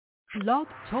Blog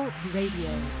Talk Radio.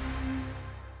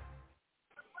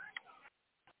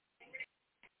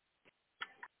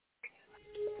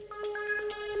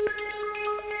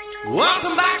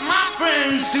 Welcome back, my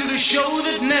friends, to the show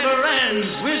that never ends.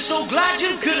 We're so glad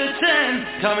you could attend.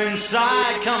 Come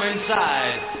inside, come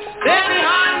inside. There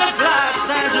behind the glass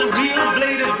stands a real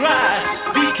blade of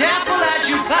grass. Be careful as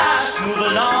you pass. Move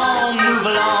along, move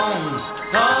along.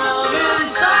 Come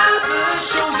inside, the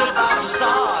show's about to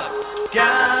start.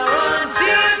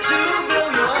 Guaranteed to blow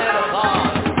your head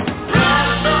apart.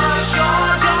 Rest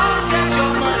assured, don't get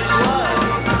your money's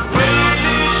worth.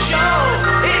 Really show,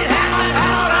 it hammers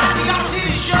out and you gotta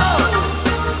see the show.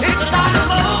 It's a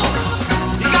dynamo,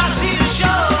 you gotta see the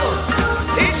show.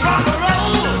 It's rock and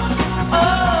roll,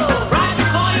 oh, right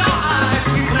before your eyes.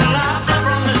 People laugh up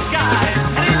from the sky,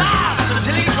 and he laughs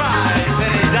until he cries.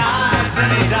 Then he dies,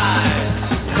 then he dies.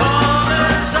 Come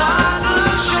inside,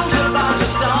 the show's about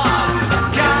to start.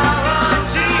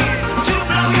 Guaranteed to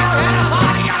blow your head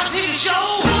apart. You gotta see the show.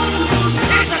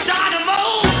 It's a dynamo.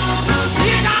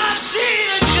 You gotta see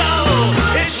the show.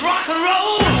 It's rock and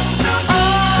roll.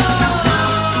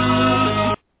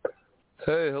 Oh.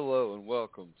 Hey, hello, and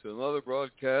welcome to another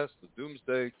broadcast of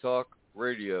Doomsday Talk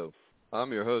Radio.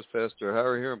 I'm your host, Pastor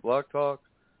Harry, here in Blog Talk,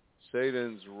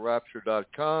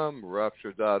 SatansRapture.com,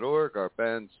 Rapture.org, our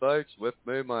band sites. With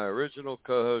me, my original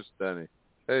co-host, Denny.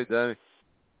 Hey, Denny.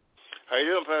 How you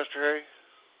doing, Pastor Harry?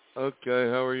 Okay,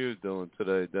 how are you doing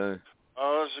today, Denny?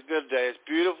 Oh, it's a good day. It's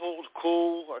beautiful. It's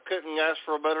cool. I couldn't ask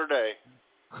for a better day.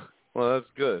 Well,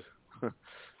 that's good.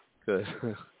 Good.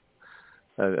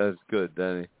 That's good,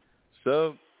 Denny.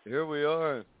 So, here we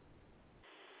are.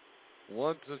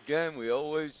 Once again, we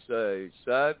always say,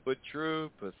 sad but true,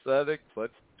 pathetic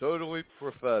but totally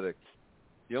prophetic.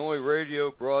 The only radio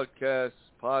broadcast,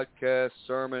 podcast,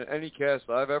 sermon, any cast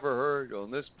I've ever heard on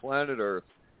this planet Earth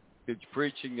is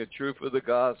preaching the truth of the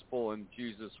gospel and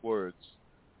Jesus' words.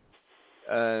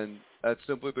 And that's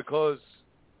simply because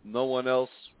no one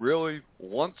else really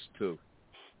wants to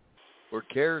or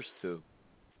cares to,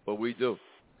 but we do.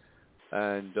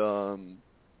 And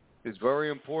it's very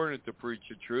important to preach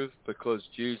the truth because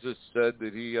Jesus said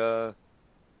that he's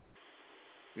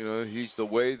the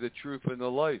way, the truth, and the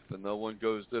life, and no one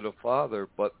goes to the Father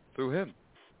but through him.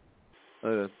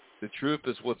 The truth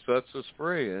is what sets us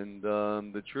free, and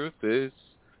the truth is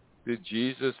that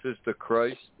Jesus is the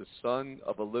Christ, the Son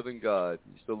of a living God.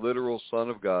 He's the literal Son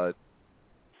of God.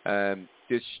 And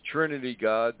this Trinity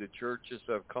God, the churches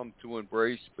have come to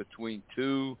embrace between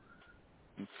 2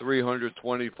 and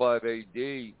 325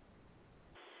 A.D.,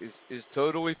 is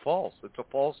totally false. It's a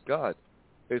false God.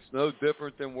 It's no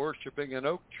different than worshiping an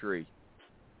oak tree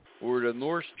or the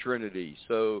Norse Trinity.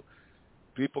 So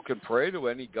people can pray to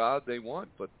any God they want,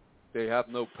 but they have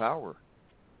no power.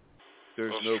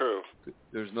 There's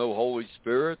no Holy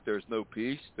Spirit. There's no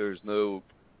peace. There's no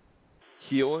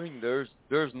healing.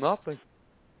 There's nothing.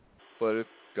 But if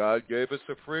God gave us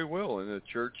a free will, and the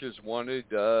churches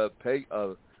wanted a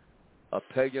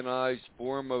paganized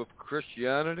form of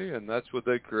Christianity, and that's what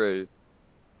they created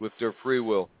with their free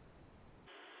will.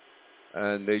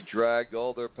 And they dragged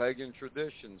all their pagan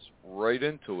traditions right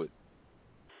into it.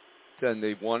 And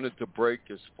they wanted to break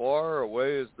as far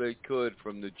away as they could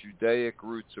from the Judaic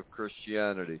roots of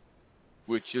Christianity,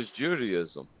 which is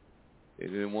Judaism. They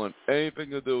didn't want anything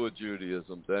to do with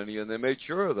Judaism, Danny, and they made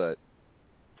sure of that.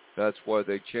 That's why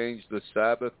they changed the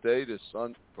Sabbath day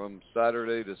from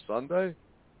Saturday to Sunday.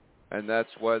 And that's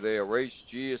why they erased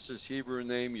Jesus' Hebrew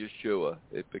name, Yeshua.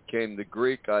 It became the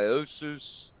Greek Iosus,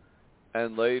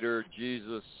 and later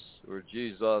Jesus, or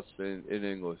Jesus in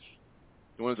English.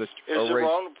 Is it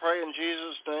wrong to pray in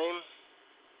Jesus' name?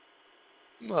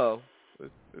 No,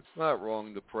 it's not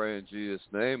wrong to pray in Jesus'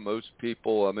 name. Most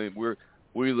people,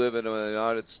 we live in the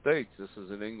United States. This is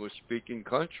an English-speaking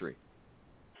country.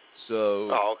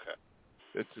 So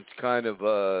it's kind of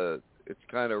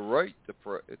right to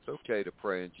pray. It's okay to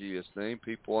pray in Jesus' name.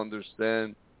 People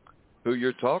understand who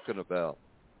you're talking about.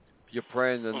 If you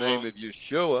pray in the name of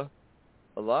Yeshua,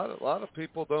 a lot of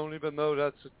people don't even know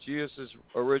that's Jesus'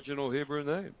 original Hebrew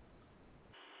name.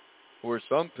 Or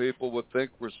some people would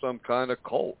think we're some kind of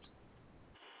cult.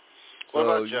 What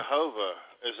about Jehovah?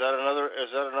 Is that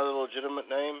another legitimate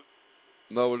name?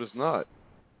 No, it is not.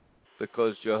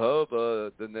 Because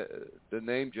Jehovah, the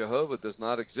name Jehovah does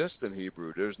not exist in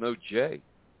Hebrew. There's no J.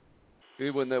 See,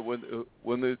 when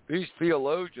these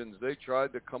theologians, they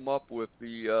tried to come up with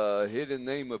the hidden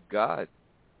name of God.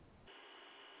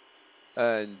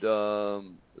 And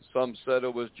some said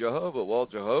it was Jehovah. Well,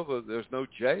 Jehovah, there's no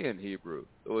J in Hebrew.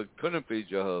 So it couldn't be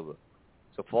Jehovah.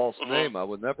 It's a false name. I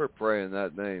would never pray in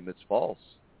that name. It's false.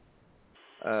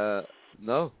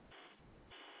 No.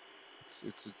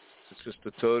 it's just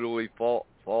a totally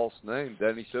false name.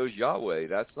 Then he says Yahweh.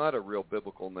 That's not a real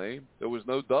biblical name. There was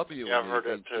no W in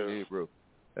ancient Hebrew.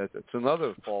 It's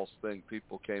another false thing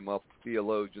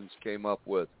theologians came up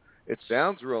with. It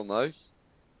sounds real nice,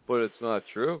 but it's not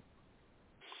true.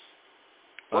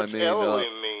 What's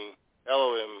Elohim mean?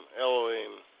 Elohim.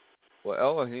 Well,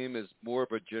 Elohim is more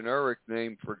of a generic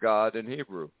name for God in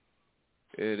Hebrew.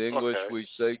 In English, we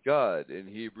say God. In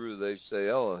Hebrew, they say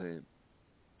Elohim.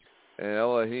 And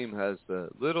Elohim has a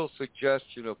little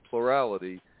suggestion of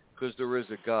plurality because there is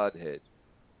a Godhead.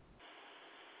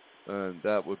 And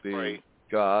that would be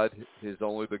God, his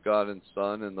only begotten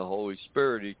Son, and the Holy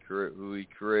Spirit who he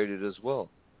created as well.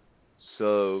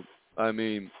 So, I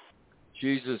mean,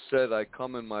 Jesus said, I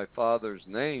come in my Father's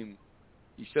name.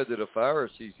 He said to the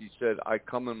Pharisees, he said, I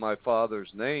come in my Father's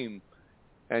name,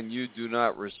 and you do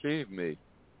not receive me.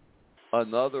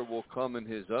 Another will come in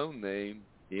his own name,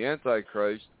 the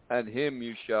Antichrist, and him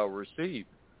you shall receive.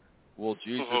 Well,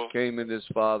 Jesus came in his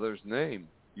Father's name,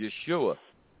 Yeshua.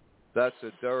 That's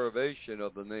a derivation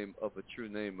of the name of a true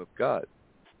name of God.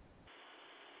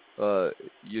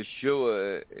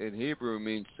 Yeshua in Hebrew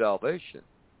means salvation.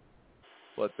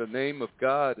 But the name of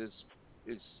God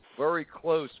is very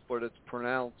close, but it's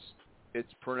pronounced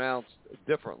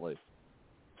differently.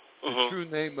 The true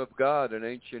name of God in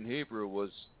ancient Hebrew was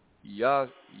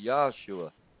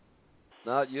Yahshua.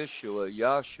 Not Yeshua.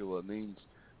 Yahshua means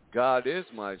God is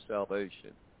my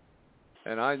salvation.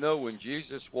 And I know when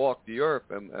Jesus walked the earth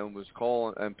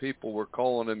and people were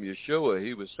calling him Yeshua,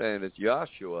 he was saying it's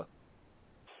Yahshua.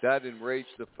 That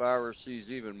enraged the Pharisees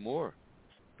even more,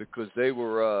 because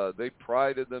they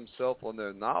prided themselves on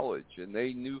their knowledge, and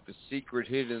they knew the secret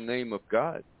hidden name of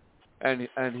God. And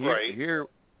here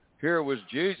was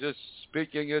Jesus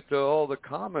speaking it to all the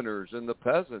commoners and the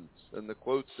peasants and the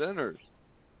quote sinners.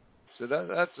 So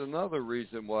that's another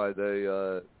reason why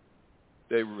they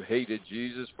hated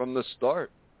Jesus from the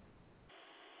start.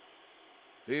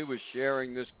 He was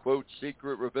sharing this quote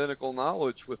secret rabbinical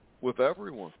knowledge with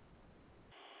everyone,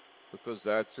 because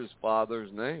that's his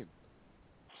Father's name.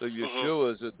 So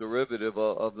Yeshua is a derivative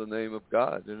of the name of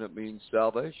God, and it means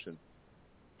salvation.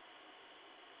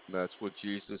 And that's what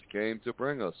Jesus came to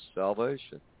bring us,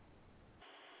 salvation.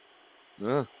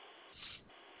 Yeah.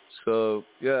 So,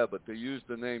 but to use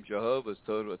the name Jehovah is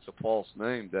total, it's a false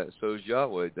name. So is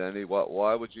Yahweh, Danny.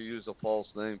 Why would you use a false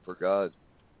name for God?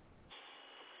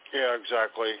 Yeah,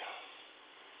 exactly.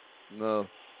 No.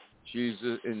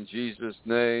 In Jesus'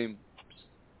 name,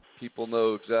 people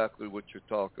know exactly what you're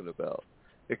talking about.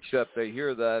 Except they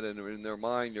hear that, and in their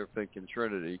mind they're thinking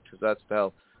Trinity, because that's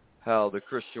how the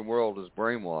Christian world is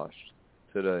brainwashed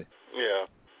today. Yeah.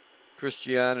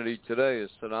 Christianity today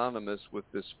is synonymous with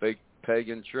this fake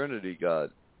pagan Trinity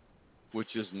God,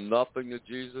 which is nothing that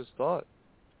Jesus taught.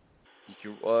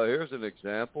 Here's an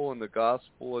example in the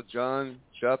Gospel of John,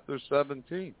 chapter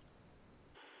 17.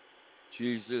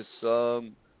 Jesus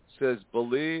says,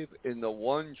 believe in the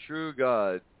one true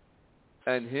God,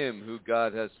 and him who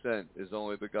God has sent, his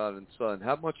only begotten Son.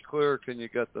 How much clearer can you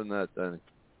get than that, Danny?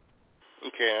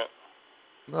 You can't.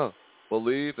 No.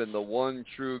 Believe in the one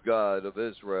true God of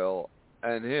Israel,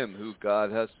 and him who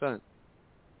God has sent.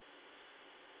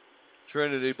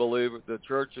 Trinity believers, the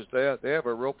churches, they have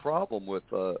a real problem with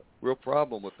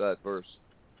that verse.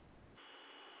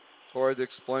 It's hard to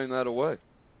explain that away.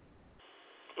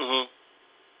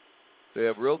 They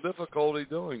have real difficulty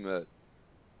doing that.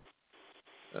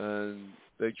 And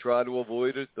they try to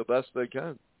avoid it the best they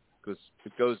can, because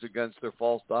it goes against their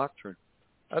false doctrine.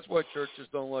 That's why churches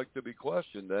don't like to be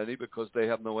questioned, Eddie, because they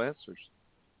have no answers.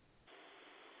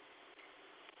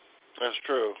 That's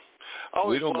true. I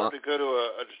always wanted to go to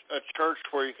a church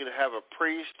where you could have a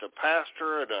priest, a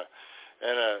pastor, and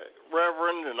a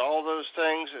reverend, and all those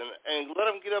things, and let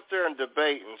them get up there and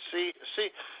debate and see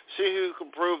who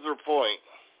can prove their point.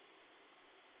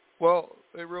 Well,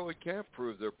 they really can't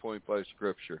prove their point by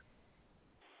Scripture.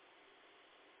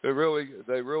 They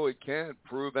really can't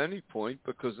prove any point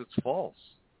because it's false.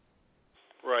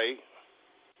 Right.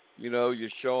 You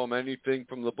show them anything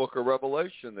from the book of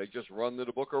Revelation, they just run to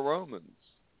the book of Romans,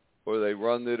 or they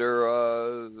run to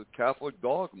their Catholic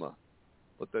dogma.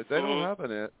 But they don't have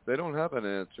an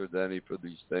answer to any for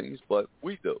these things, but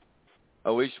we do.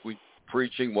 At least we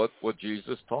preaching what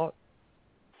Jesus taught.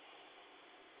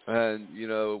 And,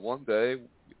 one day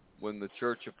when the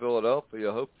Church of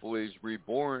Philadelphia hopefully is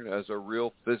reborn as a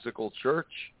real physical church,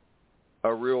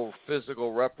 a real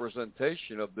physical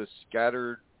representation of this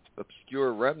scattered,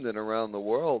 obscure remnant around the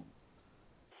world,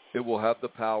 it will have the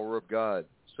power of God.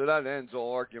 So that ends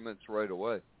all arguments right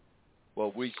away.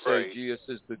 Well, we say Jesus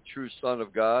is the true Son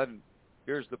of God,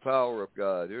 here's the power of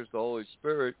God, here's the Holy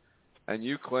Spirit, and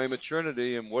you claim a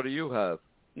Trinity, and what do you have?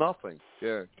 Nothing.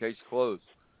 Yeah, case closed.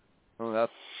 Oh,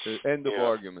 that's the end of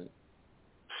argument.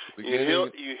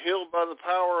 You healed by the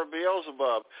power of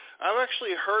Beelzebub. I've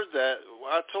actually heard that.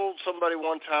 I told somebody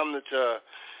one time that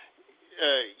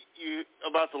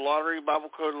about the lottery, Bible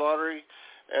code lottery,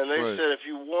 and they said if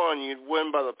you won, you'd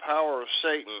win by the power of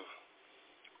Satan.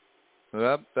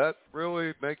 That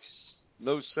really makes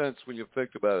no sense when you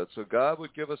think about it. So God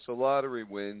would give us a lottery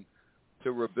win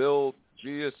to rebuild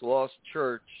Jesus' lost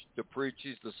church, to preach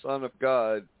He's the Son of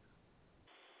God,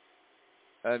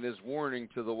 and His warning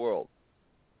to the world.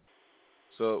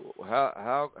 So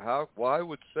why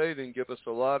would Satan give us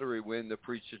a lottery win to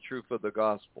preach the truth of the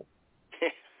gospel?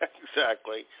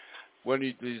 Exactly. When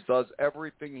he does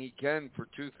everything he can for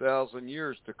 2,000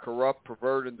 years to corrupt,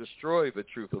 pervert, and destroy the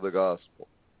truth of the gospel.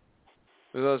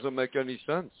 It doesn't make any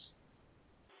sense.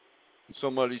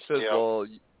 Somebody says, well,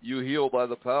 you heal by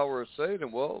the power of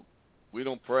Satan. Well, we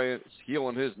don't pray and heal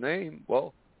in his name.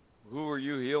 Well, who are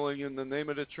you healing in the name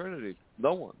of the Trinity?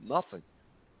 No one, nothing.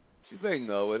 See, they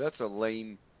know it. That's a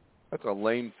lame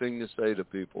thing to say to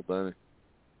people, Benny.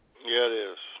 Yeah,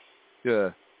 it is. Yeah.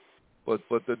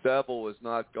 But the devil is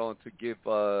not going to give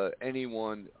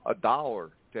anyone $1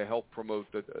 to help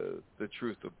promote the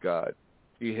truth of God.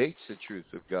 He hates the truth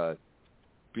of God,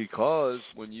 because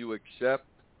when you accept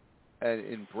and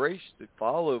embrace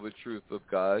follow the truth of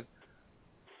God,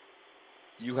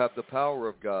 you have the power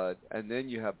of God, and then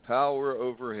you have power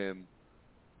over him,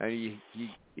 and he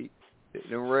it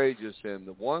enrages him.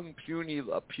 The one puny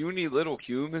little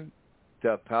human to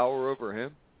have power over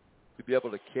him, to be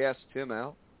able to cast him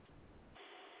out.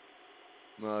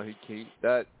 No, he can't.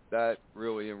 That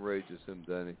really enrages him,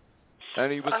 Denny.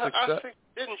 And he was I think,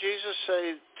 didn't Jesus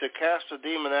say to cast a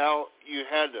demon out, you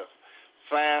had to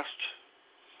fast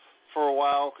for a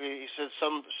while? He said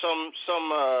some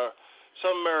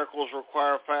miracles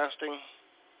require fasting.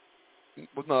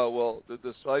 Well, the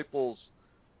disciples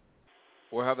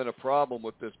were having a problem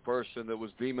with this person that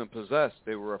was demon possessed.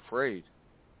 They were afraid,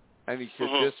 and he said,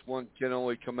 this one can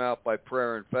only come out by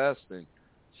prayer and fasting.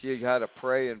 She had to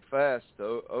pray and fast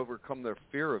to overcome their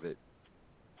fear of it.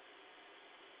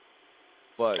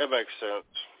 But that makes sense.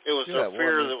 It was their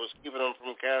fear that was keeping them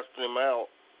from casting him out.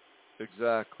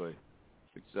 Exactly.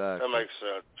 That makes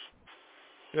sense.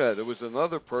 Yeah, there was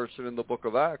another person in the book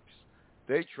of Acts.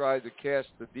 They tried to cast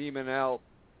the demon out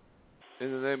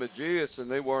in the name of Jesus,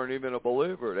 and they weren't even a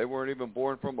believer. They weren't even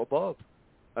born from above.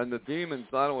 And the demons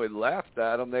not only laughed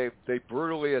at him, they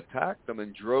brutally attacked him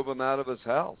and drove him out of his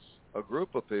house. A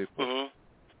group of people.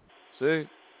 See,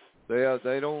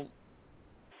 they don't.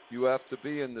 You have to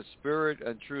be in the spirit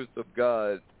and truth of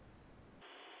God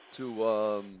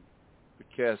to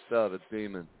cast out a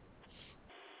demon.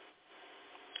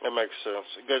 That makes sense.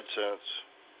 Good sense.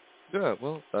 Yeah,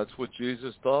 well, that's what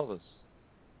Jesus taught us.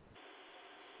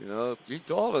 You know, he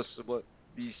taught us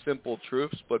these simple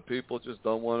truths, but people just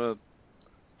don't want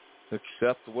to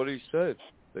accept what he said.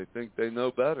 They think they know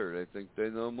better. They think they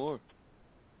know more.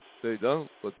 They don't,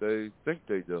 but they think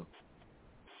they do.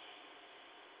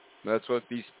 That's what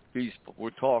these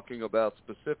we're talking about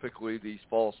specifically. These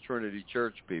false Trinity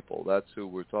Church people. That's who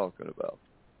we're talking about.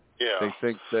 Yeah, they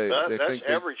think that's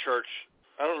every church.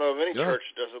 I don't know of any church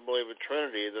that doesn't believe in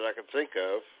Trinity that I can think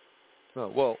of.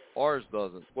 No, well, ours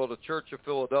doesn't. Well, the Church of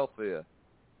Philadelphia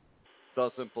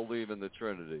doesn't believe in the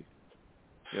Trinity.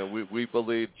 You know, we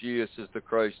believe Jesus is the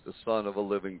Christ, the Son of a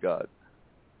living God.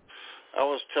 I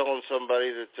was telling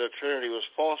somebody that the Trinity was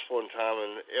false one time,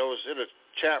 and it was in a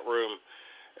chat room,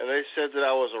 and they said that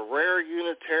I was a rare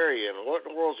Unitarian. What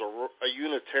in the world is a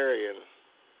Unitarian?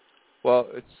 Well,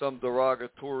 it's some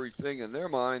derogatory thing in their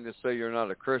mind to say you're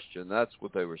not a Christian. That's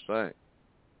what they were saying.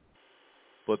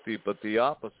 But the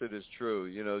opposite is true.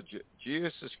 You know,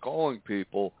 Jesus is calling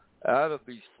people out of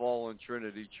these fallen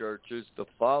Trinity churches to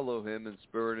follow him in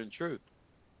spirit and truth.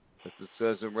 As it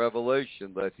says in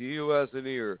Revelation, let he who has an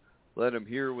ear, let him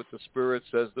hear what the Spirit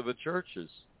says to the churches.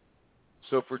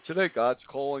 So for today, God's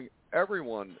calling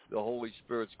everyone, the Holy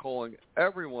Spirit's calling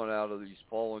everyone out of these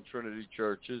fallen Trinity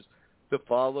churches to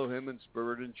follow him in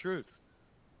spirit and truth.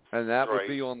 And that would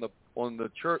be on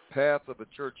the church path of the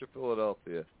Church of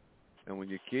Philadelphia. And when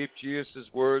you keep Jesus'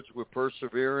 words with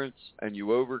perseverance and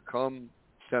you overcome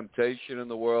temptation in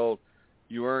the world,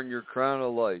 you earn your crown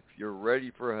of life. You're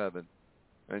ready for heaven.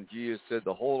 And Jesus said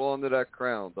to hold on to that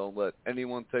crown. Don't let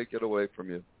anyone take it away from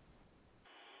you.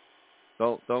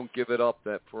 Don't give it up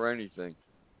for anything.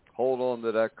 Hold on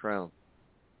to that crown,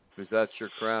 because that's your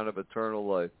crown of eternal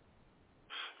life.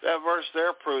 That verse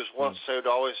there proves once saved,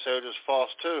 always saved is false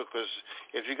too. Because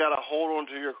if you got to hold on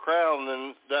to your crown,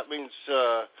 then that means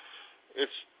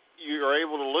you're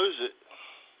able to lose it.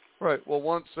 Right. Well,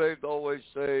 once saved, always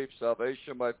saved.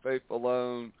 Salvation by faith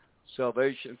alone.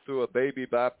 Salvation through a baby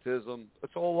baptism.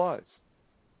 It's all lies.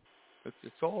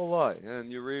 It's all a lie.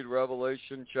 And you read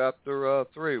Revelation chapter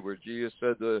 3, where Jesus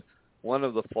said to one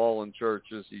of the fallen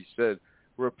churches, he said,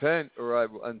 repent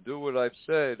and do what I've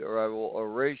said, or I will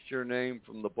erase your name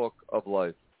from the book of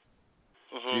life.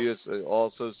 Mm-hmm. Jesus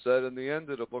also said in the end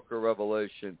of the book of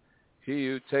Revelation, he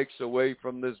who takes away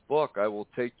from this book, I will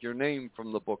take your name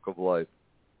from the book of life.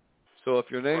 So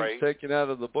if your name's taken out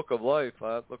of the book of life,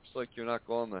 it looks like you're not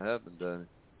going to heaven, Danny.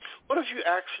 What if you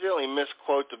accidentally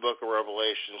misquote the book of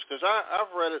Revelations? Because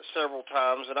I've read it several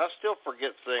times, and I still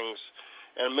forget things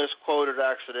and misquote it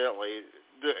accidentally.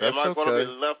 Am I going to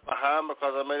be left behind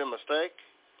because I made a mistake?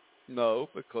 No,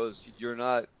 because you're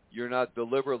not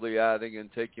deliberately adding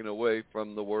and taking away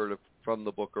from from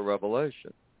the book of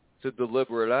Revelation. It's a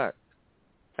deliberate act.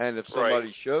 And if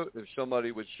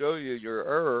somebody would show you your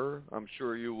error, I'm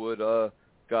sure you would.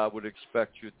 God would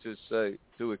expect you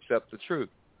to accept the truth.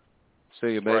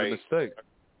 Say you made a mistake.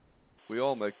 We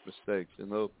all make mistakes,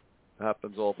 and that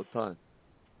happens all the time.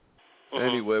 Mm-hmm.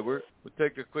 Anyway, we'll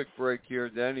take a quick break here,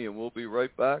 Danny, and we'll be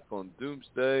right back on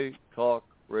Doomsday Talk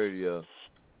Radio.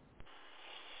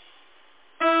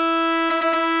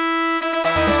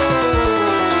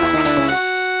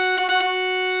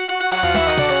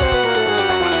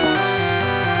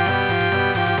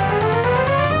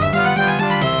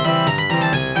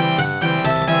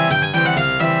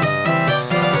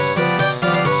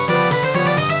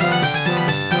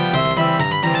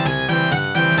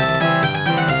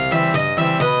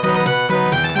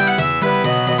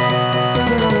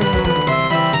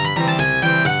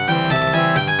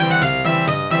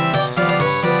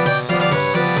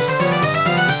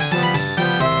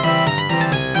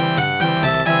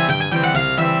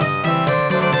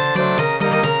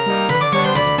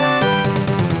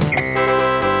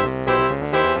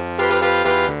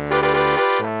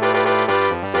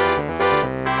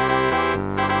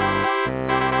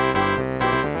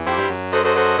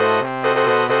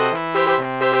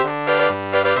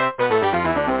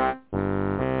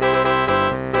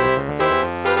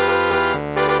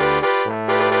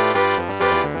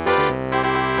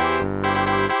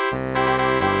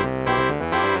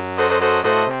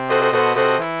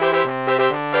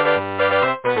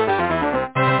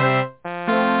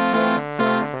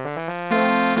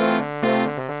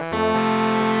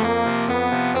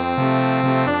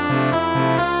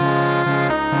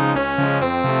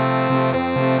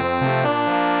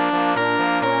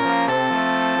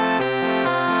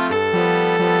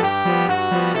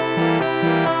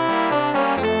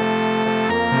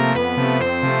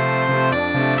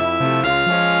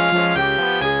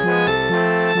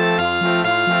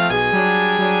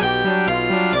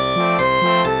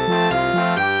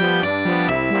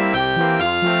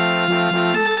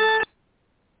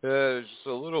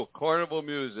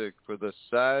 Music for the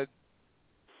sad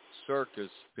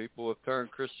circus people have turned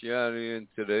Christianity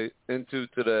into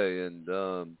today.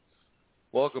 And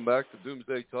welcome back to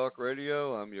Doomsday Talk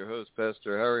Radio. I'm your host,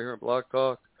 Pastor Harry here in Block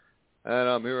Talk, and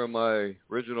I'm here with my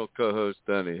original co-host,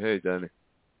 Danny. Hey, Danny.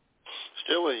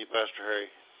 Still with you, Pastor Harry.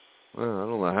 Well, I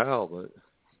don't know how, but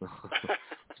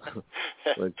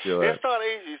it's not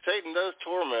easy. Satan does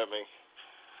torment me.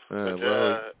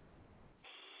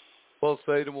 Well,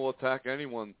 Satan will attack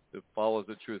anyone that follows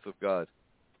the truth of God,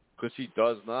 because he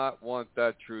does not want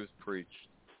that truth preached.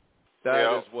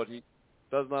 That is what he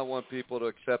does not want people to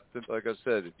accept it. Like I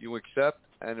said, if you accept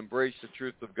and embrace the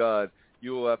truth of God,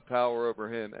 you will have power over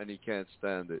him, and he can't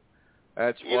stand it.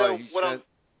 That's why he sent...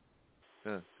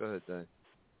 go ahead, Dan.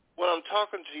 When I'm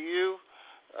talking to you,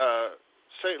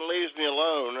 Satan leaves me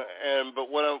alone,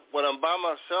 but when I'm by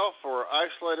myself or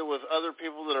isolated with other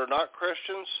people that are not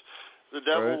Christians, the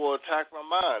devil will attack my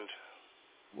mind.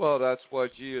 Well, that's why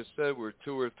Jesus said, where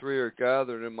 2 or 3 are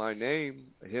gathered in my name,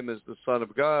 him as the Son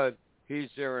of God, he's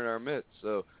there in our midst.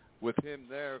 So with him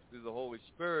there through the Holy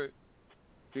Spirit,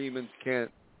 demons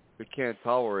can't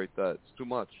tolerate that. It's too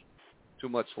much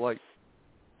light.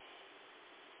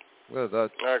 Well,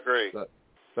 I agree.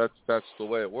 That's the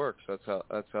way it works. That's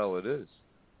how it is.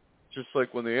 Just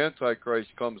like when the Antichrist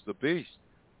comes, the beast,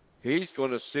 he's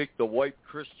going to seek to wipe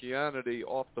Christianity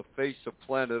off the face of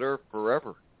planet Earth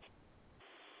forever.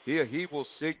 He will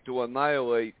seek to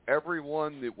annihilate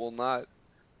everyone that will not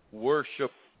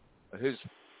worship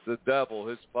the devil,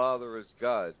 his father, as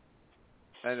God.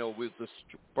 And he'll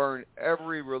burn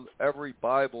every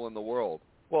Bible in the world.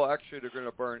 Well, actually, they're going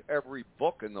to burn every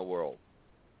book in the world.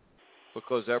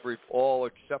 because all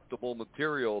acceptable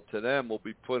material to them will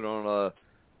be put on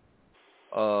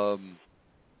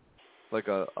like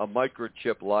a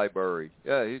microchip library.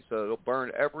 Yeah, he said it'll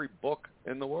burn every book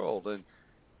in the world. And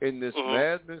in this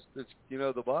madness,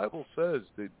 the Bible says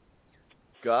that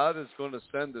God is going to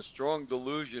send a strong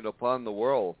delusion upon the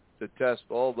world to test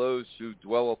all those who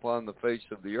dwell upon the face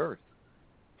of the earth.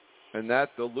 And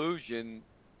that delusion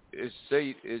is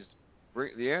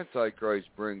the Antichrist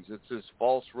brings. It's this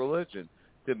false religion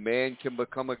that man can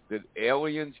become that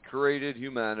aliens created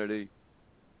humanity,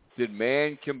 that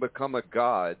man can become a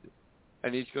god,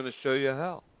 and he's going to show you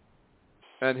how.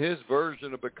 And his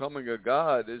version of becoming a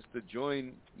god is to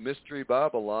join Mystery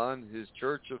Babylon, his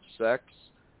church of sex,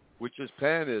 which is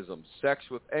panism, sex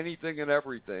with anything and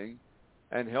everything,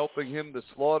 and helping him to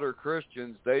slaughter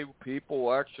Christians.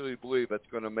 People actually believe that's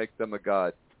going to make them a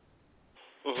god.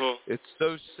 It's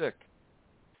so sick.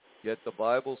 Yet the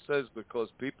Bible says because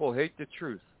people hate the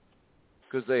truth,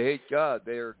 because they hate God,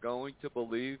 they are going to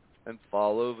believe and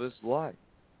follow this lie.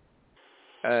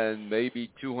 And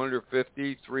maybe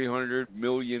 250, 300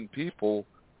 million people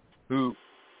who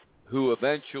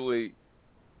eventually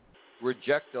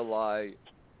reject a lie,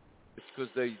 it's because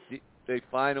they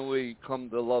finally come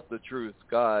to love the truth,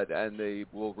 God, and they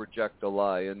will reject the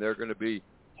lie. And they're going to be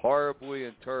horribly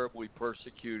and terribly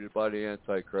persecuted by the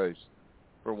Antichrist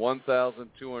for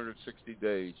 1,260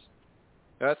 days.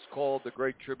 That's called the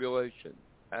Great Tribulation.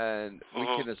 And we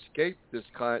can escape this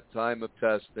time of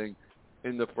testing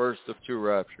in the first of two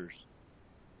raptures,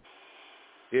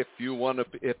 if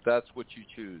that's what you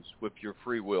choose with your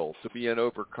free will, to be an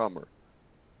overcomer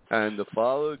and to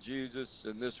follow Jesus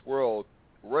in this world.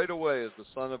 Right away, as the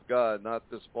Son of God, not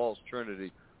this false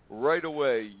Trinity, right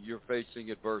away you're facing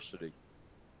adversity.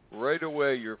 Right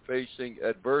away you're facing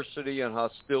adversity and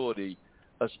hostility,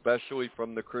 especially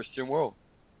from the Christian world.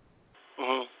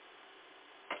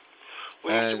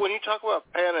 When you talk about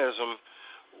panism,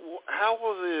 how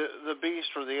will the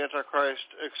beast or the Antichrist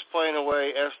explain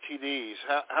away STDs?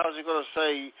 How is he going to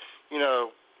say,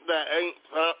 that ain't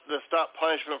that's not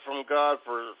punishment from God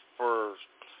for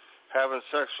having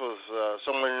sex with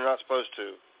someone you're not supposed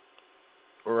to?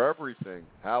 For everything.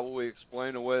 How will we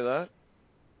explain away that?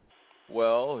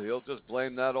 Well, he'll just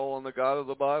blame that all on the God of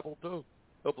the Bible too.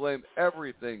 He'll blame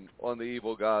everything on the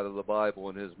evil God of the Bible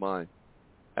in his mind,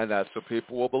 and that's what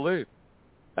people will believe.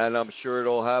 And I'm sure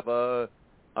they'll have a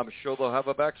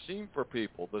vaccine for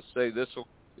people to say this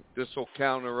will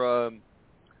counter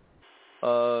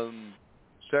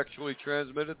sexually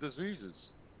transmitted diseases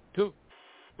too,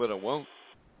 but it won't.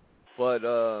 But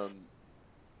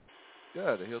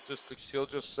he'll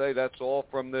just say that's all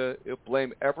from he'll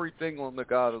blame everything on the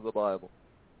God of the Bible.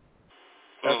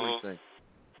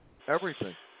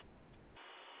 Everything.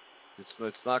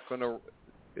 It's not going to.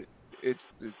 It's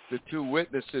the two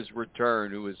witnesses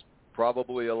return, who is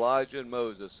probably Elijah and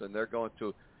Moses, and they're going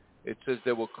to. It says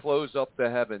they will close up the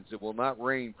heavens. It will not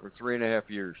rain for 3.5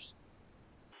 years.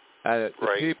 And the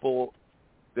people,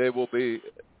 they're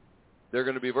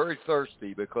going to be very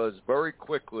thirsty, because very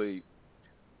quickly,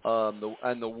 the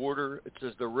water. It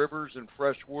says the rivers and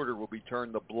fresh water will be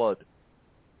turned to blood.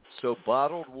 So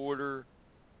bottled water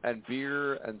and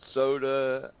beer and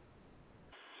soda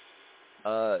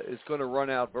is going to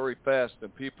run out very fast,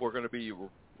 and people are going to be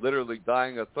literally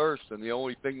dying of thirst, and the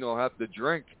only thing they'll have to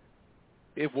drink,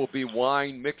 it will be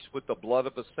wine mixed with the blood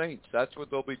of the saints. That's what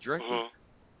they'll be drinking.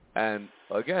 And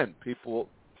again,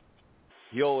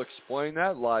 he'll explain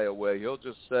that lie away. He'll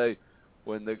just say,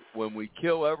 when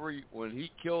every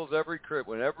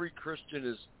Christian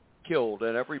is killed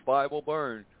and every Bible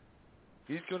burned,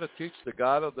 he's going to teach the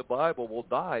God of the Bible will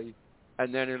die,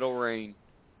 and then it'll rain,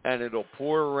 and it'll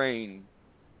pour rain.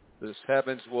 The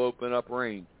heavens will open up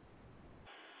rain.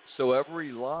 So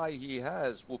every lie he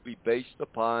has will be based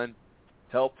upon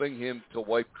helping him to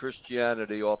wipe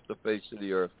Christianity off the face of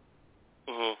the earth.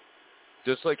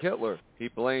 Just like Hitler. He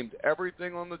blamed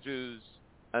everything on the Jews,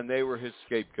 and they were his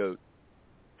scapegoat.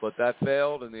 But that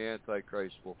failed, and the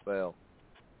Antichrist will fail.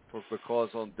 Because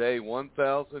on day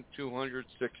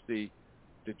 1,260,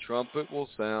 the trumpet will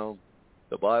sound.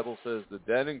 The Bible says the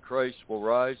dead in Christ will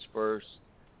rise first,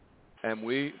 and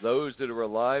those that are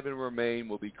alive and remain,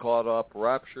 will be caught up,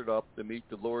 raptured up to meet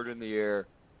the Lord in the air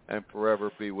and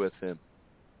forever be with him.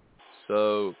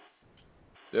 So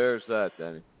there's that,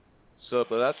 Danny.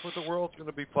 But that's what the world's going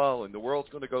to be following. The world's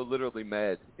going to go literally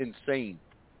mad, insane,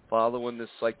 following this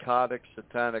psychotic,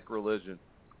 satanic religion.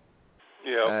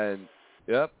 And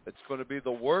it's going to be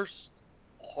the worst,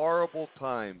 horrible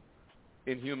time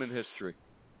in human history.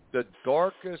 The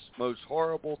darkest, most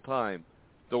horrible time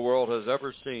the world has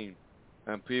ever seen.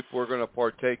 And people are going to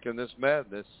partake in this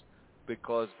madness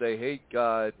because they hate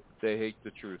God, they hate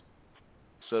the truth.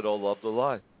 So they'll love the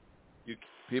lie.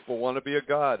 People want to be a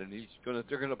God, and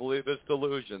they're going to believe his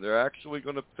delusion. They're actually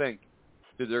going to think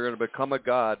that they're going to become a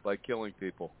God by killing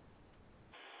people.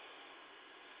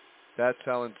 That's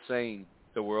how insane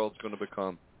the world's going to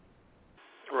become.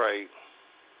 Right.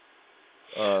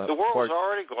 The world's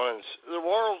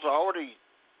already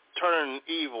turning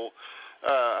evil.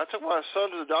 I took my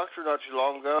son to the doctor not too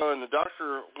long ago, and the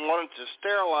doctor wanted to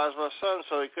sterilize my son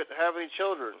so he couldn't have any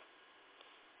children.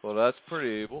 Well, that's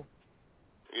pretty evil.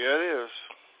 Yeah, it is.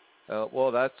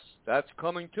 Well, that's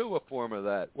coming to a form of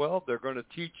that. Well, they're going to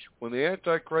teach when the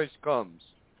Antichrist comes.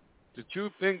 The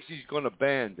 2 things he's going to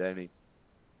ban, Danny.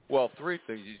 Well, 3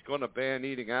 things. He's going to ban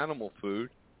eating animal food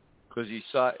because he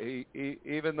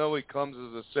even though he comes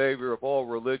as a savior of all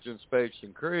religions, faiths,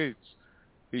 and creeds,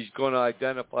 he's going to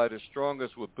identify the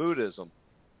strongest with Buddhism,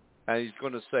 and he's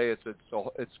going to say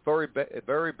it's very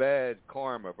bad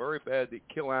karma, very bad to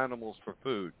kill animals for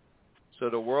food. So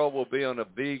the world will be on a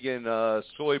vegan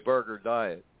soy burger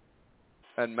diet,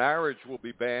 and marriage will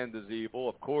be banned as evil,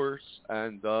 of course,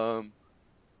 and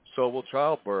so will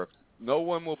childbirth. No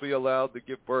one will be allowed to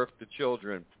give birth to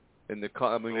children in the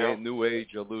coming new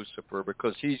age of Lucifer,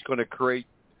 because he's going to create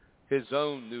his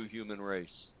own new human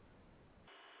race.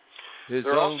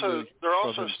 They're also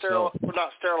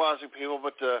not sterilizing people,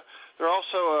 but they're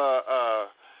also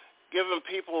giving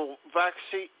people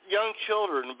young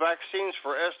children vaccines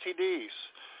for STDs.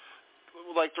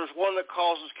 Like there's one that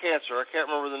causes cancer. I can't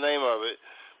remember the name of it,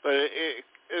 but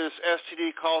this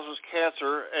STD causes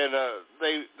cancer, and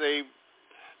they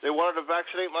wanted to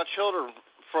vaccinate my children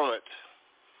from it.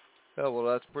 Oh,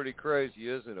 well, that's pretty crazy,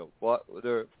 isn't it?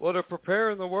 They're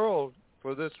preparing the world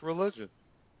for this religion.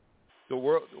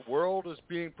 The world is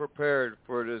being prepared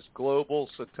for this global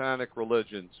satanic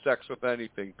religion, sex with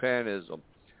anything, panism.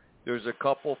 There's a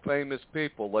couple famous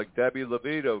people, like Debbie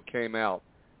Levito came out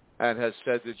and has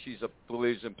said that she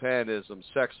believes in panism.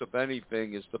 Sex with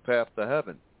anything is the path to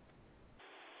heaven.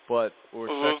 Sex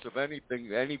with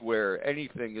anything, anywhere,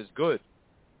 anything is good.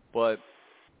 But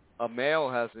a male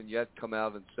hasn't yet come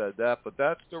out and said that, but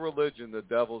that's the religion the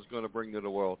devil's going to bring to the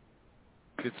world.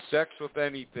 That sex with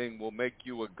anything will make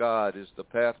you a god is the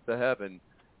path to heaven,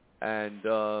 and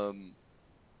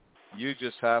you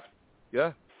just have,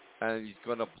 and he's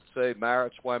going to say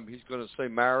marriage. Why he's going to say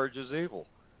marriage is evil,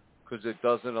 because it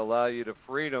doesn't allow you the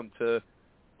freedom to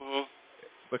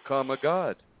become a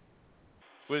god.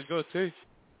 What he's going to teach.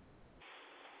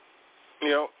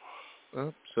 Yep.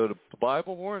 So the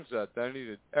Bible warns that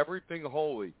everything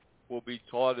holy will be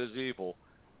taught as evil,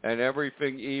 and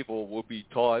everything evil will be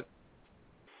taught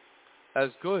as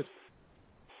good.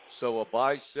 So a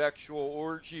bisexual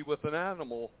orgy with an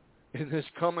animal in this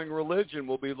coming religion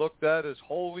will be looked at as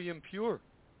holy and pure.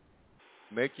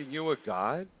 Making you a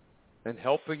god and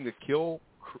helping to kill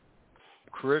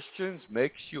Christians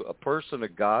makes you a person a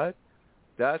god.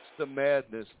 That's the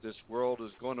madness this world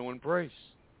is going to embrace.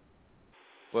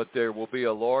 But there will be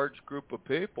a large group of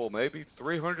people, maybe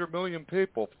 300 million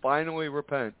people, finally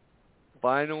repent,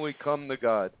 finally come to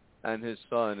God and his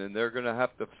son, and they're going to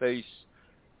have to face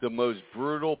the most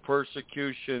brutal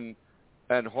persecution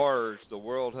and horrors the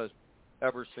world has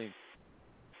ever seen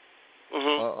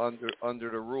under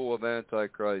the rule of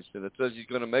Antichrist. And it says he's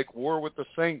going to make war with the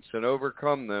saints and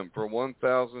overcome them for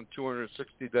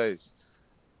 1,260 days.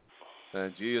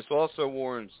 And Jesus also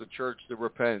warns the church that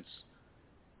repents.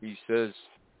 He says,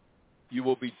 you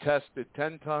will be tested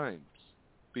 10 times.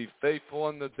 Be faithful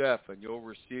unto death, and you'll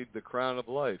receive the crown of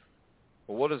life.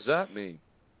 Well, what does that mean?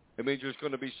 It means there's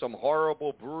going to be some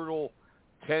horrible, brutal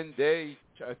 10-day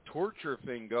torture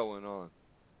thing going on.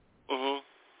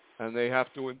 And they have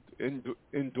to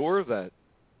endure that.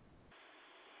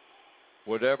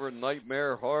 Whatever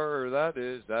nightmare horror that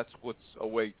is, that's what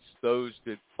awaits those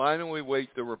that finally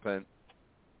wait to repent.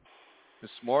 The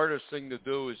smartest thing to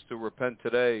do is to repent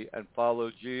today and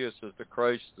follow Jesus as the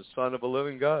Christ, the Son of a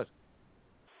living God.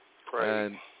 Right.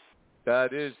 And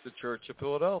that is the Church of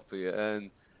Philadelphia.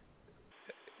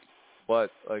 But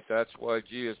that's why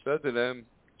Jesus said to them,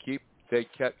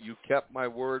 you kept my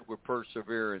word with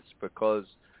perseverance, because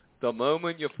the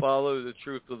moment you follow the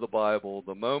truth of the Bible,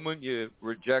 the moment you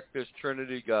reject this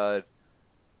Trinity God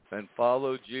and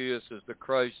follow Jesus as the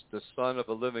Christ, the Son of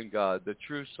a living God, the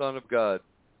true Son of God,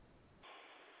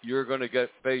 you're going to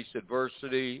face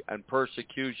adversity and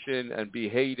persecution and be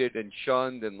hated and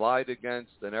shunned and lied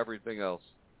against and everything else.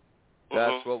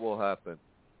 That's what will happen.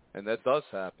 And that does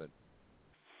happen.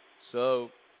 So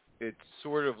it's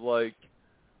sort of like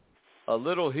a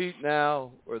little heat now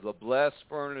or the blast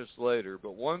furnace later.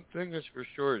 But one thing is for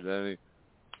sure, Danny,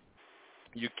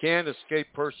 You can't escape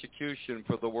persecution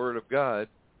for the Word of God,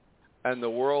 and the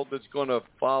world that's going to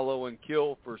follow and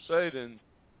kill for Satan,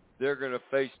 they're going to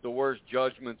face the worst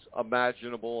judgments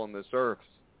imaginable on this earth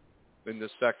in the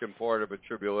second part of a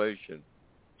tribulation.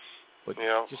 But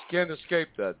you just can't escape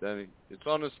that, Denny. It's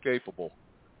unescapable.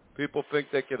 People think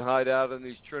they can hide out in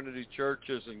these Trinity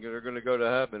churches and they're going to go to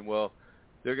heaven. Well,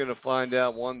 they're going to find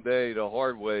out one day the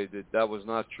hard way that that was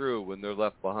not true when they're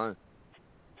left behind.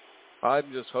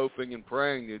 I'm just hoping and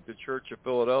praying that the Church of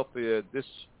Philadelphia, this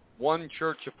one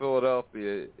Church of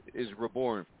Philadelphia, is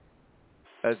reborn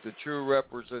as the true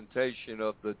representation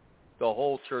of the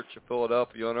whole Church of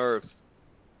Philadelphia on earth,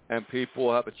 and people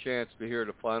will have a chance to hear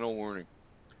the final warning.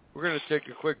 We're going to take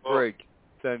a quick break,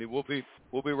 Sandy. We'll be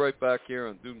right back here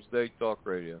on Doomsday Talk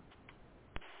Radio.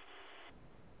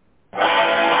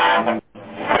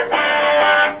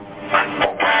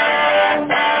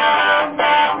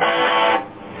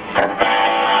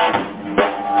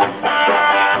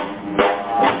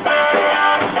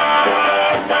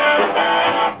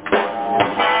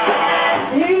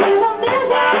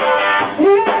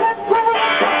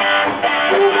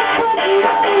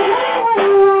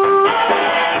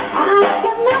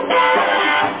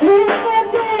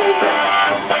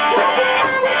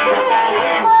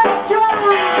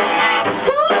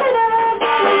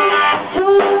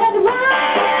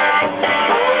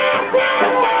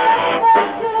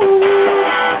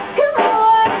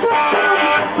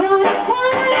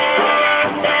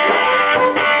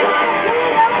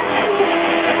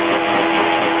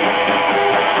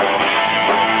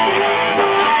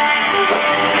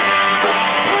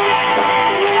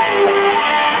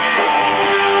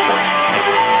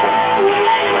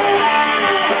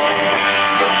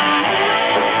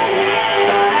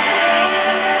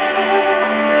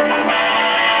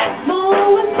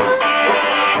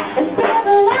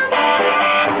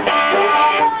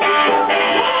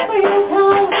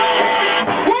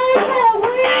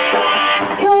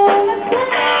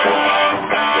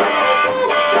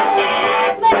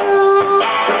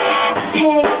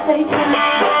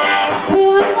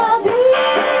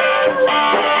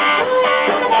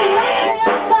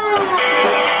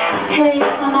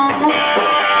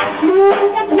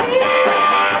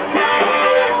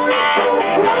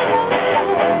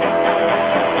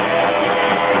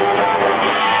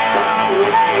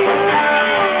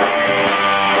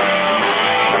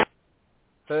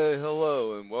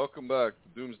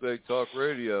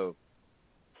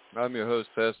 I'm your host,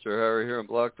 Pastor Harry, here on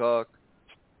Blog Talk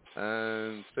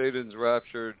and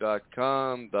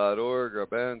SatansRapture.com.org, our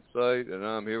band site, and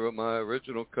I'm here with my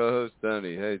original co-host,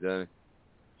 Danny. Hey, Danny.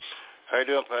 How you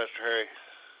doing, Pastor Harry?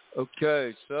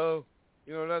 Okay, so,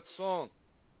 that song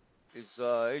is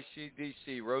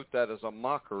AC/DC wrote that as a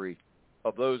mockery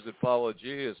of those that follow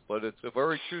Jesus, but it's a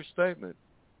very true statement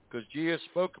because Jesus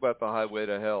spoke about the highway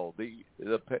to hell, the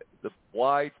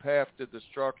wide path to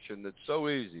destruction that's so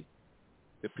easy.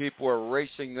 The people are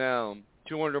racing down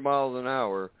 200 miles an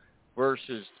hour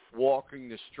versus walking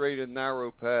the straight and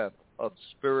narrow path of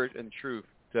spirit and truth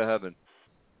to heaven,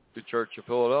 the Church of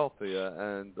Philadelphia.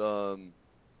 And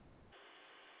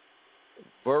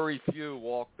very few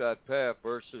walk that path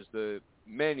versus the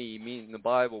many, meaning the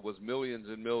Bible was millions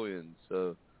and millions.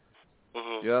 So,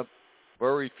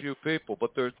 very few people.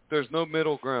 But there's no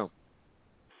middle ground.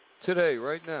 Today,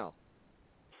 right now,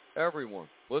 everyone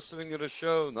listening to the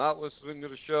show, not listening to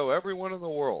the show, everyone in the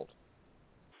world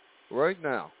right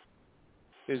now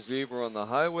is either on the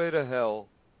highway to hell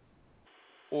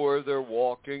or they're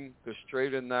walking the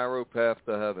straight and narrow path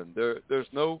to heaven. There's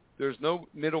no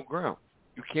middle ground.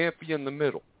 You can't be in the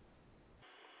middle.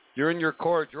 You're in your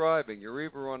car driving. You're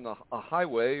either on a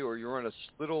highway or you're on a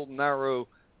little narrow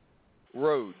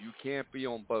road. You can't be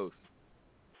on both.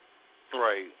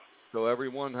 Right. So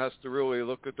everyone has to really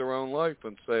look at their own life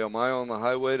and say, am I on the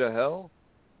highway to hell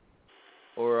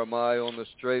or am I on the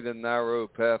straight and narrow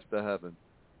path to heaven?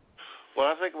 When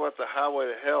I think about the highway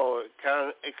to hell, it kind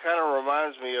of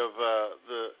reminds me of I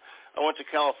went to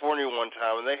California one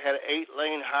time and they had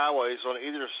 8-lane highways on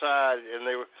either side, and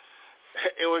it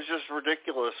was just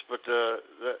ridiculous. But there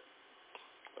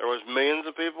was millions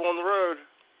of people on the road.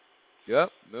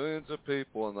 Yep, millions of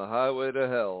people on the highway to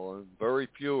hell, and very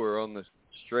few are on the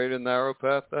straight and narrow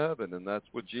path to heaven, and that's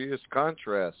what Jesus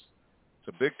contrasts. It's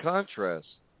a big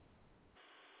contrast.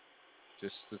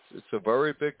 It's a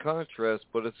very big contrast,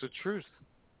 but it's a truth.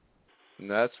 And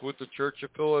that's what the Church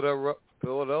of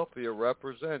Philadelphia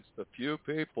represents, the few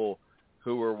people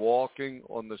who are walking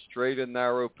on the straight and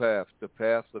narrow path, the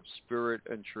path of spirit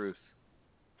and truth.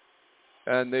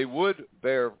 And they would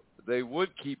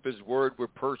keep his word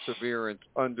with perseverance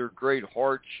under great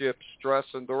hardship, stress,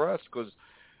 and duress, because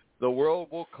The world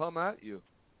will come at you.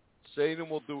 Satan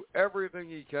will do everything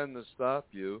he can to stop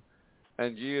you.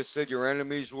 And Jesus said your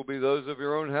enemies will be those of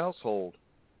your own household,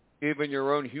 even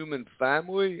your own human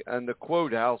family and the,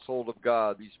 quote, household of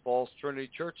God, these false Trinity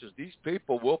churches. These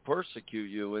people will persecute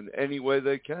you in any way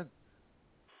they can.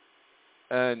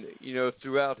 And,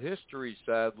 throughout history,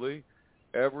 sadly,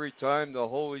 every time the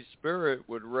Holy Spirit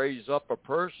would raise up a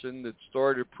person that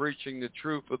started preaching the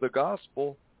truth of the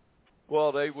gospel,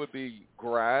 well, they would be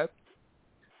grabbed,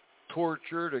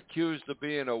 tortured, accused of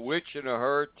being a witch and a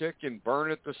heretic, and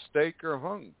burned at the stake or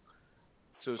hung.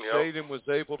 So Satan was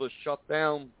able to shut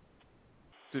down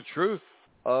the truth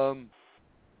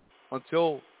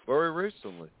until very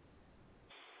recently.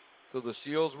 So the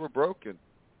seals were broken.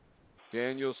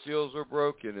 Daniel's seals were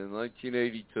broken in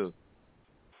 1982.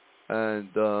 And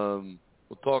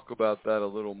we'll talk about that a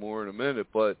little more in a minute.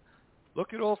 But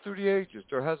look at all through the ages.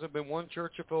 There hasn't been one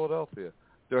church of Philadelphia.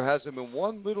 There hasn't been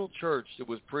one little church that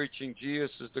was preaching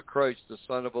Jesus is the Christ, the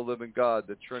Son of a living God,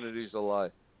 the Trinity's a lie.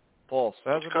 False.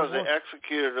 It's because they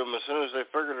executed them as soon as they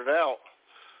figured it out.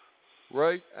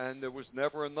 Right, and there was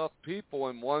never enough people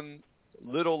in one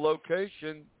little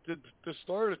location to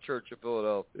start a church of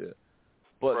Philadelphia.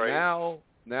 But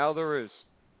now there is.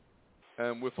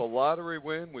 And with a lottery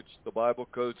win, which the Bible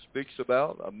code speaks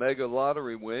about, a mega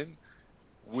lottery win,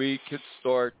 we could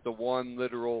start the one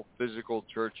literal physical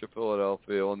church of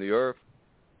Philadelphia on the earth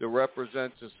that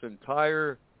represents this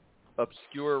entire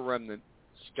obscure remnant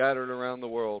scattered around the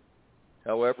world,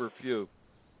 however few.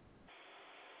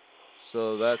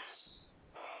 So that's...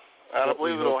 I don't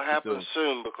believe it'll happen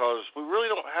soon because we really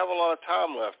don't have a lot of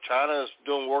time left. China is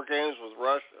doing war games with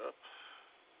Russia.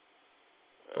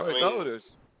 Right, no,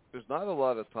 there's not a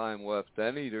lot of time left,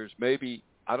 Denny. There's maybe,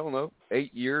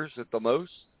 8 years at the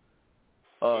most.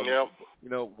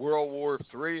 World War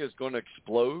III is going to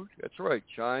explode. That's right.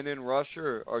 China and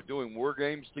Russia are doing war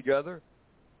games together.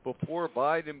 Before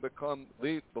before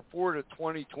the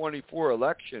 2024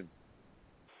 election,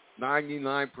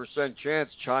 99% chance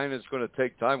China's going to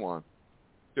take Taiwan.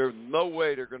 There's no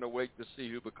way they're going to wait to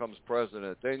see who becomes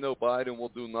president. They know Biden will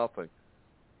do nothing.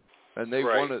 And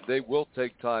they will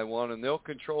take Taiwan, and they'll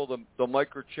control the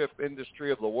microchip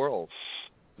industry of the world.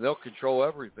 They'll control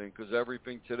everything because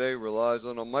everything today relies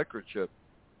on a microchip.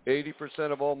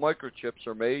 80% of all microchips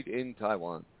are made in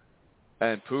Taiwan.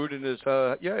 And Putin is,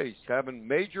 he's having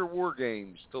major war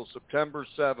games till September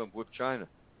 7th with China.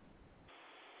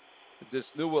 This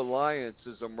new alliance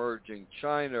is emerging.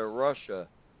 China, Russia,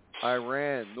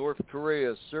 Iran, North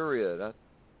Korea, Syria.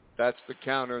 That's the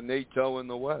counter NATO in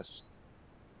the West.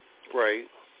 Right.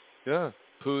 Yeah.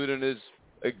 Putin is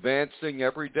advancing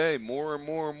every day more and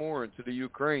more and more into the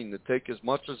Ukraine to take as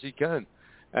much as he can.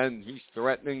 And he's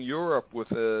threatening Europe with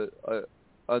a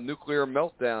nuclear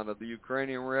meltdown of the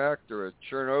Ukrainian reactor, a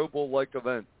Chernobyl-like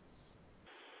event.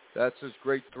 That's his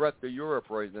great threat to Europe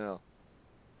right now.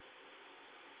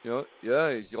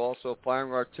 He's also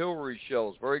firing artillery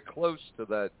shells very close to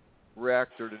that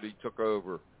reactor that he took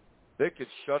over. They could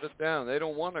shut it down. They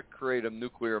don't want to create a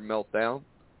nuclear meltdown,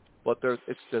 but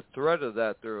it's the threat of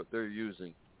that they're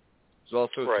using. He's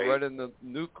also threatening to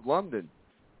nuke London.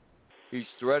 He's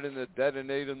threatening to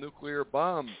detonate a nuclear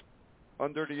bomb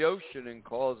under the ocean and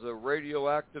cause a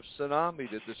radioactive tsunami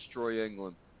to destroy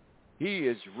England. He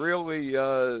is really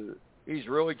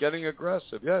getting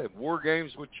aggressive. Yeah, war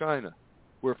games with China.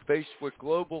 We're faced with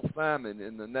global famine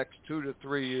in the next 2 to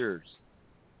 3 years.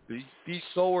 These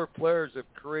solar flares have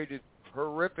created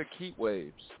horrific heat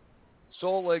waves.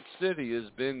 Salt Lake City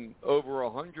has been over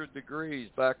 100 degrees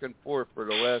back and forth for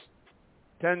the last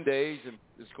 10 days, and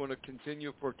it's going to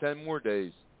continue for 10 more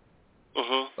days.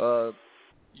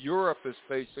 Europe is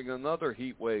facing another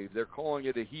heat wave. They're calling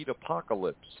it a heat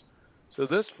apocalypse. So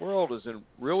this world is in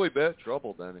really bad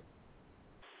trouble, Denny.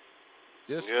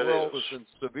 This world is in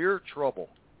severe trouble.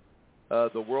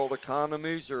 The world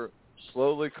economies are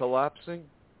slowly collapsing.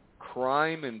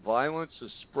 Crime and violence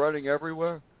is spreading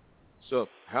everywhere. So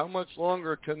how much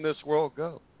longer can this world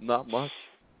go? Not much.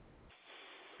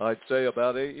 I'd say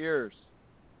about 8 years.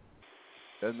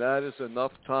 And that is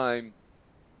enough time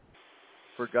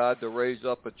for God to raise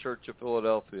up a church of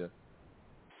Philadelphia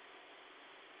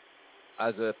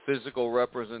as a physical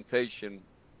representation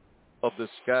of the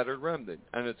scattered remnant.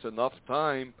 And it's enough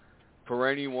time for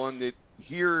anyone that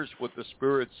hears what the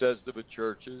Spirit says to the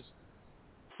churches.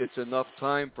 It's enough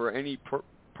time for any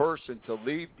person to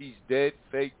leave these dead,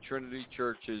 fake Trinity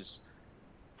churches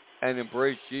and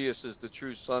embrace Jesus as the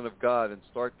true Son of God and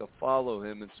start to follow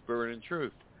him in spirit and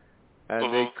truth.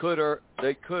 And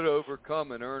they could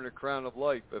overcome and earn a crown of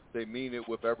life if they mean it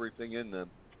with everything in them.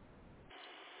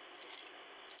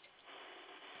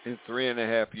 in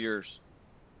 3.5 years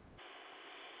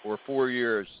or 4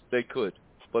 years. They could,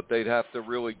 but they'd have to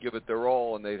really give it their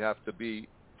all, and they'd have to be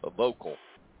vocal.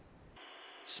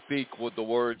 Speak with the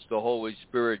words the Holy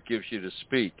Spirit gives you to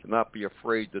speak, not be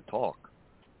afraid to talk.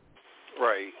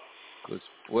 Right. Because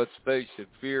let's face it,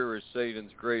 fear is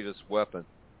Satan's greatest weapon.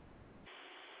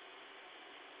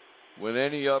 When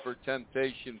any other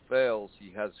temptation fails,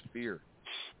 he has fear.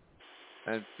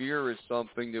 And fear is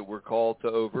something that we're called to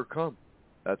overcome.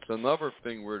 That's another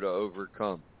thing we're to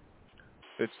overcome.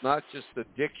 It's not just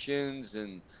addictions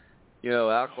and,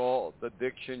 alcohol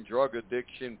addiction, drug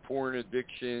addiction, porn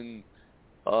addiction,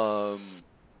 other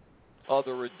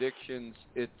addictions.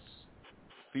 It's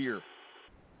fear.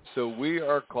 So we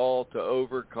are called to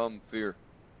overcome fear.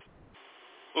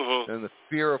 Mm-hmm. And the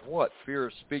fear of what? Fear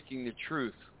of speaking the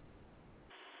truth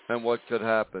and what could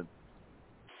happen.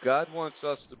 God wants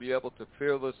us to be able to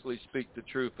fearlessly speak the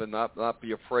truth and not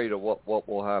be afraid of what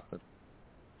will happen.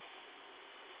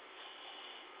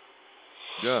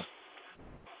 Yeah.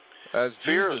 As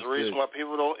fear Jesus is the reason did. why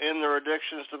people don't end their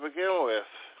addictions to begin with.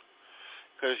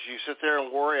 Because you sit there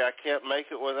and worry, I can't make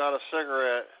it without a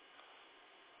cigarette.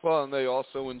 Well, and they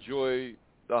also enjoy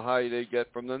the high they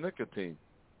get from the nicotine.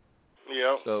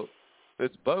 Yep. So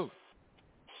it's both.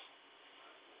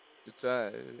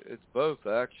 It's both,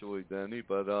 actually, Denny.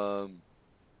 But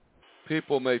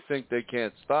people may think they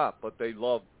can't stop, but they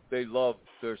love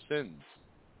their sins.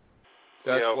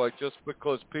 That's why just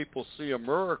because people see a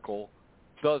miracle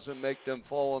doesn't make them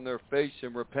fall on their face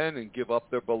and repent and give up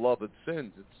their beloved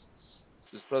sins. It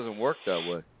just doesn't work that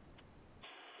way.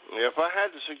 If I had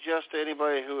to suggest to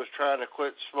anybody who was trying to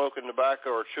quit smoking tobacco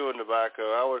or chewing tobacco,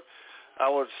 I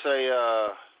would say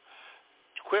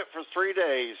quit for 3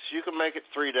 days. You can make it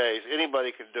 3 days.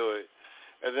 Anybody can do it.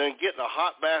 And then get in a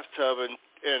hot bathtub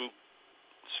and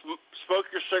smoke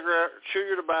your cigarette, chew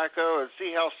your tobacco, and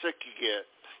see how sick you get.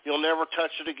 You'll never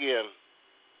touch it again.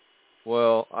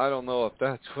 Well, I don't know if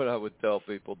that's what I would tell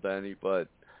people, Danny, but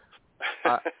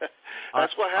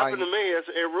that's what happened to me. It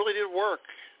really did work.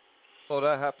 Well,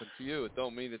 that happened to you. It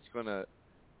don't mean it's going to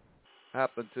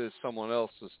happen to someone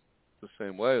else the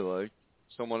same way. Like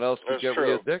someone else could get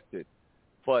re-addicted.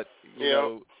 But you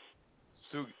know,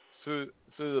 through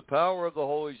the power of the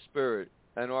Holy Spirit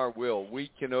and our will,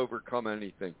 we can overcome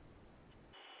anything.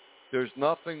 There's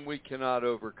nothing we cannot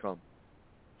overcome.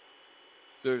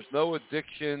 There's no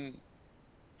addiction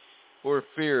or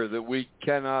fear that we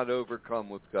cannot overcome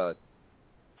with God.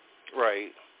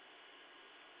 Right.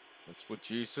 That's what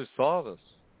Jesus taught us.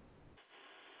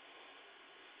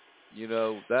 You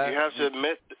know that you have to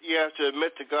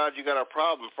admit to God you got a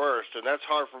problem first, and that's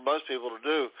hard for most people to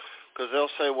do because they'll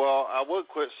say, "Well, I would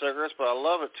quit cigarettes, but I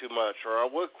love it too much," or "I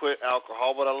would quit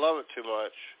alcohol, but I love it too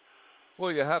much."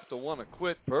 Well, you have to want to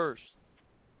quit first.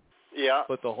 Yeah.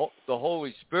 But the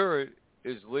Holy Spirit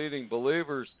is leading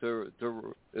believers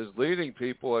is leading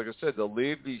people, like I said, to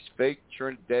leave these fake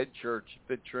dead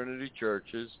Trinity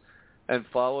churches and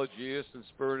follow Jesus in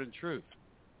spirit and truth.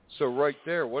 So right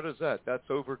there, what is that? That's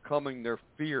overcoming their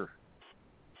fear.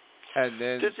 And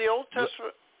then did the Old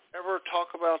Testament ever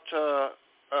talk about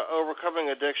overcoming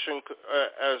addiction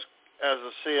as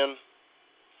a sin?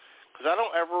 Because I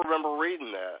don't ever remember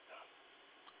reading that.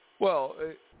 Well,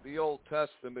 the Old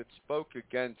Testament spoke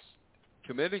against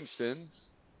committing sins,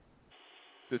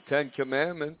 the Ten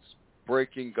Commandments,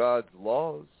 breaking God's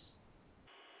laws.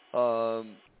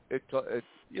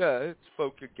 It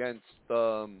spoke against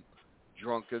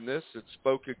drunkenness. It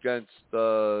spoke against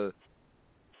other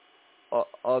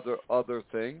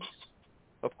things.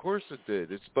 Of course it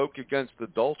did. It spoke against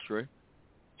adultery.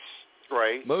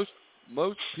 Right.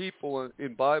 Most people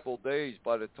in Bible days,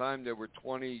 by the time they were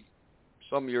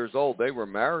 20-some years old, they were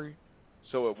married.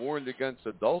 So it warned against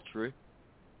adultery.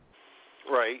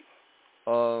 Right.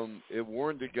 It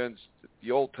warned against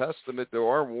the Old Testament. There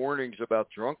are warnings about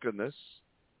drunkenness.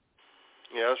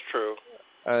 Yeah, that's true.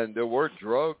 And there were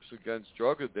drugs against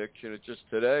drug addiction. It's just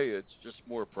today, it's just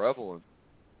more prevalent.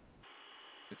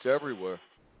 It's everywhere.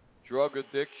 Drug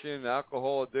addiction,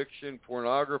 alcohol addiction,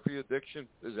 pornography addiction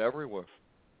is everywhere.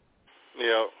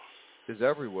 Yeah. Is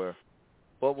everywhere.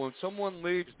 But when someone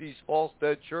leaves these false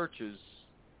dead churches,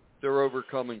 they're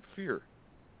overcoming fear.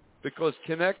 Because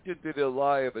connected to the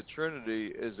lie of a Trinity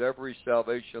is every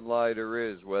salvation lie there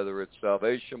is, whether it's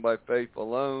salvation by faith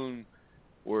alone,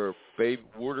 where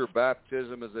water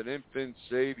baptism as an infant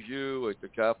saves you, like the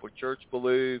Catholic Church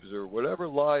believes, or whatever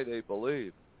lie they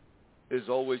believe, is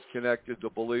always connected to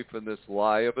belief in this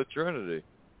lie of a Trinity.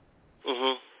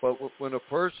 Mm-hmm. But when a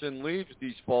person leaves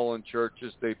these fallen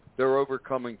churches, they're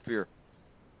overcoming fear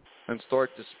and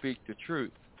start to speak the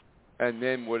truth. And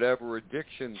then whatever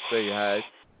addictions they had,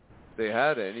 they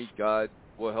had any, God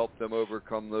will help them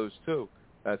overcome those too.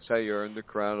 That's how you earn the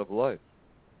crown of life.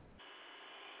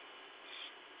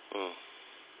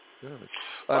 Yeah.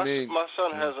 My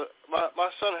son has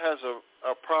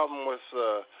a problem with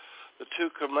the 2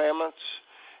 commandments.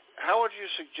 How would you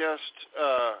suggest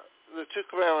the 2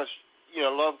 commandments?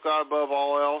 Love God above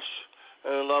all else,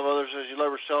 and love others as you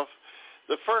love yourself.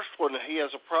 The first one he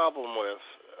has a problem with,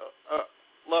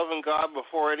 loving God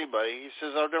before anybody. He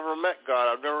says, "I've never met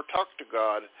God. I've never talked to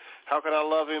God. How can I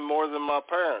love Him more than my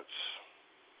parents?"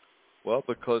 Well,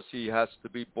 because he has to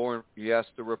be born. He has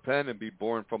to repent and be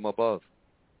born from above.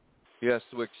 He has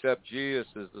to accept Jesus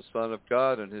as the Son of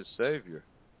God and his Savior.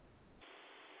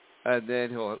 And then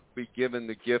he'll be given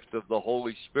the gift of the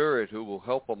Holy Spirit who will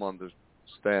help him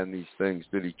understand these things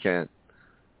that he can't.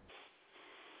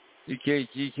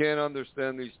 He can't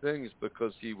understand these things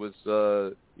because he's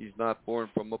not born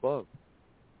from above.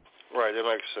 Right, that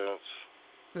makes sense.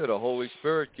 Yeah, the Holy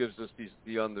Spirit gives us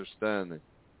the understanding.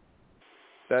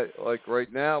 That, like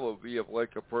right now, would be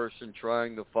like a person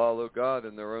trying to follow God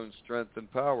in their own strength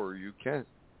and power. You can't.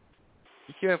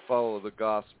 You can't follow the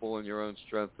gospel in your own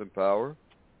strength and power.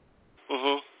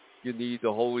 Mm-hmm. You need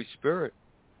the Holy Spirit.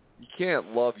 You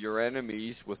can't love your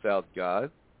enemies without God.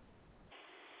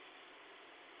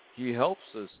 He helps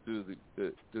us to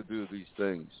do these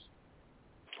things.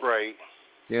 Right.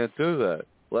 Can't do that.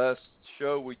 Last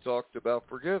show we talked about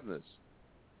forgiveness.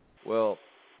 Well,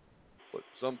 but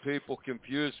some people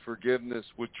confuse forgiveness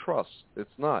with trust. It's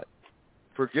not.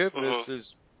 Forgiveness is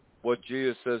what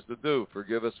Jesus says to do.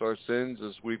 Forgive us our sins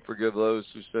as we forgive those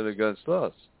who sin against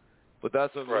us. But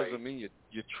that doesn't mean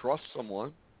you trust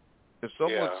someone. If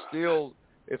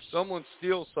someone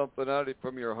steals something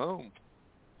from your home,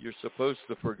 you're supposed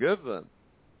to forgive them.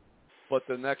 But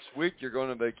the next week you're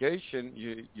going on vacation,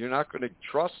 you're not going to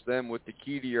trust them with the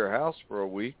key to your house for a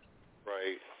week.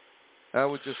 Right. That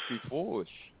would just be foolish.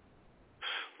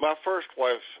 My first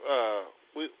wife,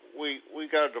 we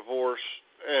got a divorce,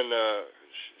 and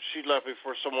she left me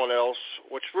for someone else,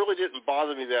 which really didn't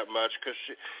bother me that much because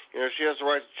she has the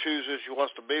right to choose who she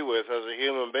wants to be with as a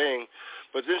human being.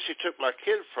 But then she took my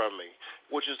kid from me,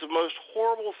 which is the most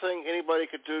horrible thing anybody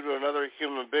could do to another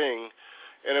human being.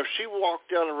 And if she walked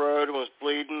down the road and was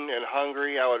bleeding and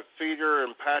hungry, I would feed her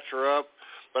and patch her up,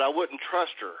 but I wouldn't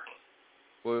trust her.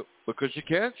 Well, because you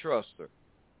can't trust her.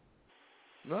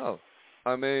 No.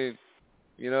 I mean,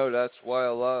 that's why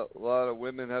a lot of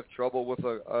women have trouble with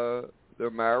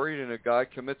they're married and a guy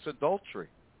commits adultery.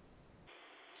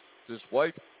 The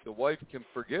wife can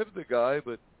forgive the guy,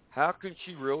 but how can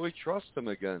she really trust him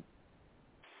again?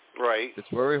 Right. It's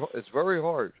very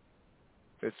hard.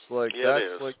 It's like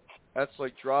that's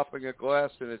like dropping a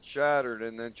glass and it's shattered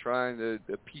and then trying to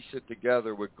piece it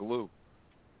together with glue.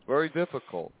 It's very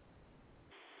difficult.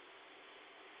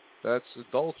 That's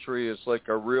adultery is like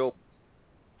a real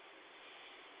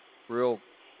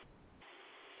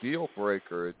deal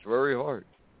breaker. It's very hard.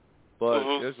 But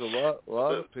there's a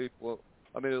lot of people.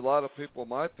 I mean, a lot of people in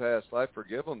my past, I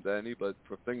forgive them, Danny, but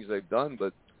for things they've done,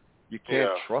 but you can't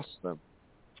trust them.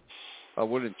 I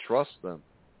wouldn't trust them.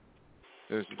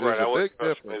 There's a big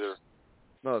difference.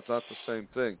 No, it's not the same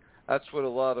thing. That's what a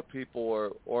lot of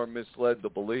people are misled to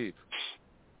believe.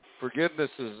 Forgiveness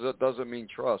doesn't mean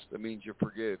trust. It means you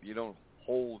forgive. You don't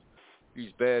hold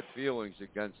these bad feelings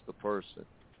against the person.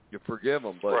 You forgive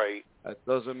them, but that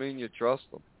doesn't mean you trust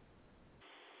them.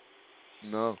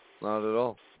 No, not at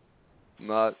all.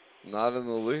 Not in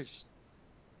the least.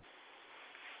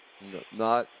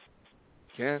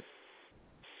 Can't.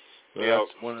 So I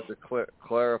just wanted to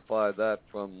clarify that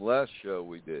from last show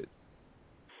we did.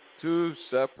 2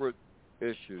 separate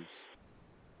issues.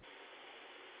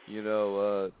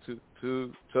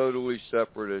 Two totally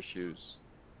separate issues.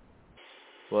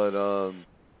 But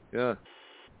yeah.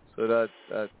 So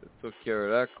that took care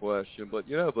of that question. But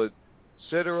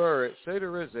Seder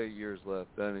is 8 years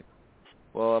left, Danny.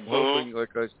 Well, I'm hoping,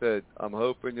 like I said,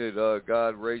 that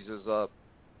God raises up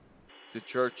the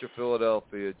Church of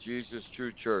Philadelphia, Jesus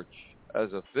True Church,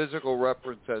 as a physical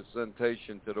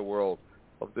representation to the world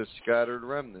of this scattered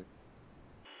remnant.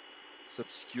 This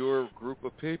obscure group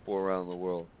of people around the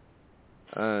world.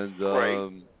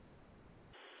 And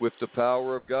with the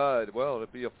power of God, well,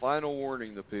 it'd be a final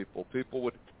warning to people. People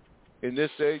would, in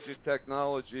this age of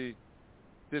technology,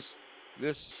 this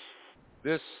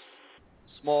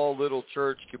small little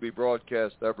church could be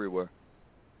broadcast everywhere.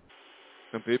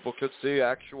 And people could see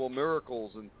actual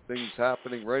miracles and things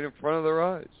happening right in front of their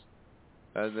eyes.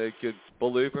 And they could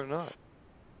believe or not.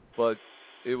 But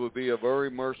it would be a very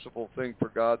merciful thing for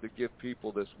God to give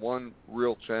people this one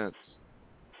real chance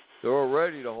They're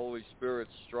already the Holy Spirit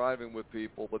striving with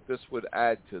people, but this would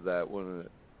add to that, wouldn't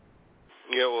it?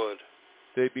 Yeah, it would.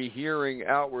 They'd be hearing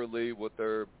outwardly what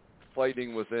they're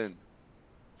fighting within.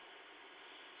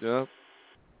 Yeah.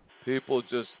 People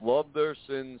just love their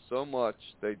sins so much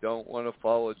they don't want to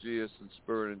follow Jesus in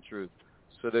spirit and truth.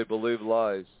 So they believe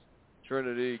lies.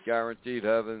 Trinity, guaranteed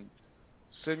heaven.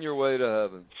 Sin your way to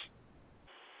heaven.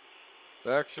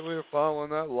 They actually are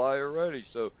following that lie already.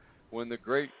 So when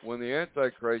the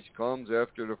Antichrist comes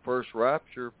after the first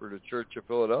rapture for the Church of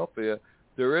Philadelphia,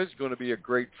 there is going to be a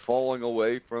great falling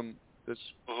away from this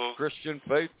Christian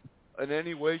faith in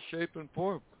any way, shape, and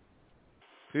form.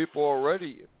 People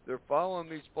already, they're following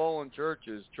these fallen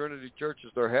churches, Trinity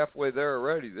churches, they're halfway there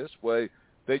already. This way,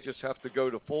 they just have to go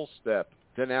to full step,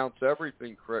 denounce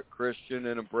everything Christian,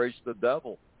 and embrace the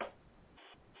devil.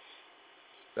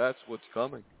 That's what's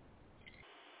coming.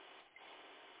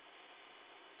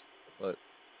 But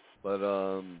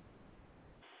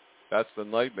that's the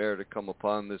nightmare to come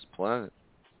upon this planet.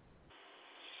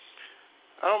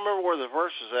 I don't remember where the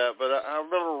verse is at, but I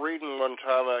remember reading one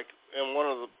time, like in one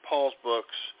of Paul's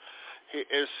books,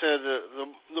 it said that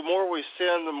the more we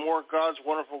sin, the more God's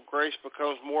wonderful grace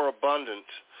becomes more abundant.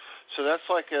 So that's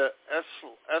like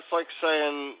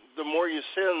saying the more you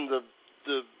sin,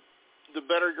 the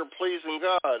better you're pleasing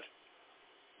God.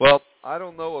 Well, I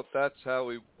don't know if that's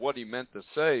what he meant to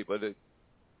say, but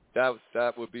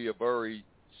that would be a very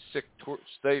sick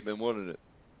statement, wouldn't it?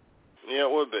 Yeah,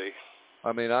 it would be.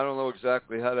 I mean, I don't know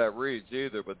exactly how that reads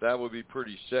either, but that would be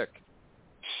pretty sick.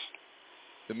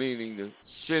 The meaning to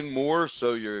sin more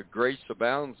so your grace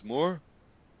abounds more?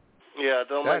 Yeah, it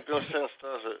don't make no sense,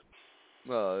 does it?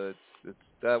 No,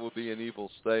 that would be an evil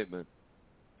statement.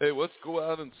 Hey, let's go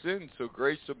out and sin so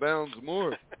grace abounds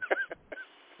more.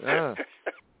 Yeah.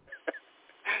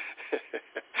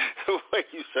 The way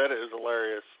you said it is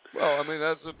hilarious. Well, I mean,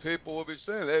 that's what people will be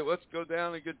saying. Hey, let's go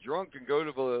down and get drunk and go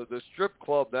to the strip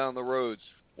club down the roads.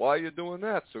 Why are you doing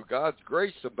that? So God's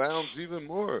grace abounds even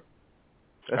more.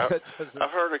 I've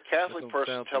heard a Catholic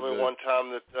person tell me one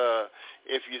time that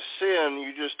if you sin,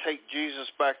 you just take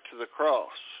Jesus back to the cross.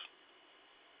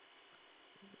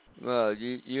 No,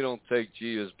 you don't take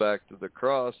Jesus back to the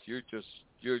cross. You're just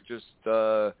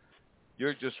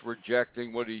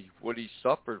rejecting what he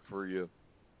suffered for you.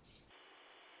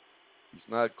 He's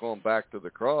not going back to the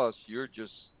cross. You're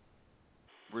just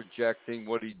rejecting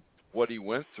what he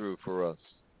went through for us.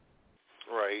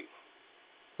 Right.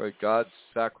 Right. God's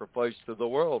sacrifice to the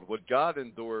world. What God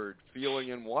endured,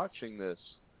 feeling and watching this.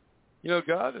 You know,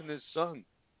 God and His Son,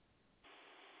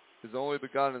 His only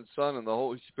begotten Son, and the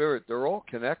Holy Spirit, they're all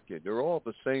connected. They're all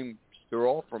the same. They're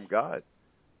all from God.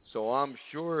 So I'm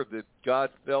sure that God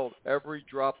felt every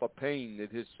drop of pain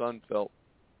that His Son felt.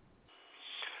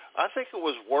 I think it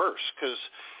was worse, because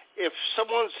if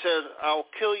someone said, I'll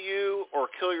kill you or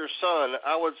kill your son,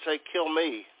 I would say, kill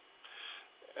me.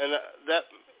 And that,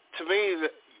 to me,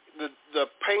 the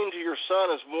pain to your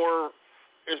son is more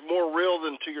real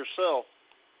than to yourself.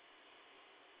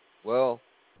 Well,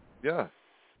 yeah.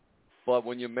 But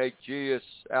when you make Jesus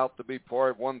out to be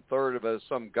part 1/3 of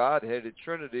some God-headed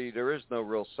Trinity, there is no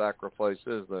real sacrifice,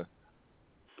 is there?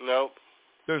 Nope.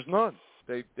 There's none.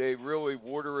 They really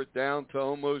water it down to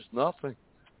almost nothing.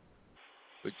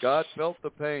 But God felt the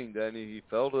pain, then He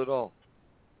felt it all.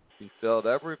 He felt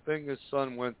everything His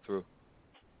Son went through.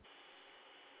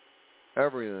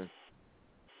 Everything.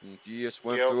 And Jesus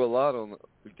went through a lot to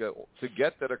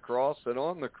get to the cross, and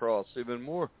on the cross even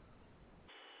more.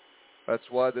 That's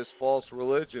why this false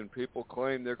religion, people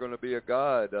claim they're going to be a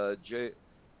god. Kanye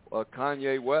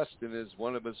West, in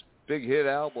one of his big hit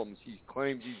albums, he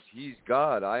claims he's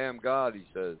God. I am God, he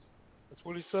says. That's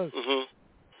what he says.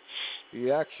 Mm-hmm.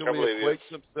 He actually equates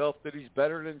himself that he's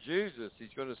better than Jesus.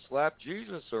 He's going to slap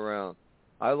Jesus around.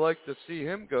 I like to see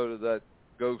him go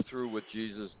through what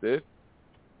Jesus did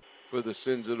for the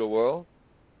sins of the world.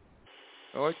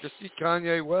 I like to see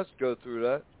Kanye West go through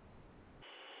that.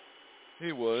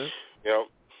 He wouldn't. Yep.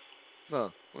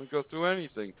 No, wouldn't go through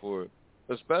anything for it,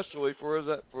 especially for his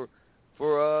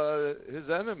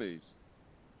enemies.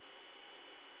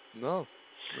 No,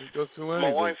 wouldn't go through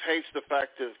anything. My wife hates the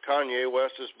fact that Kanye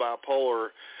West is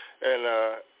bipolar,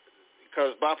 and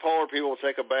because bipolar people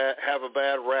have a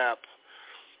bad rap.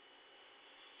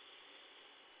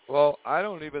 Well, I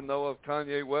don't even know if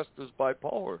Kanye West is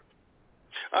bipolar.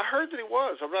 I heard that he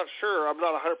was. I'm not sure. I'm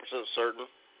not 100% certain.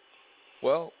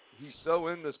 Well, he's so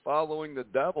in this following the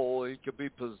devil, he could be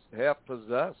half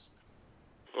possessed.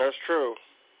 That's true.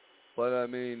 But, I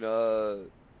mean,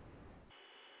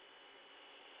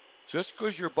 just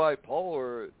because you're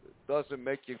bipolar doesn't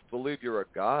make you believe you're a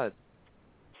god.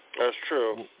 That's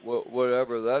true.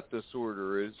 Whatever that that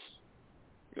disorder is.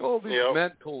 All these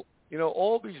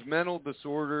mental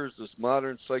disorders this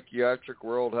modern psychiatric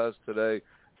world has today,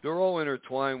 they're all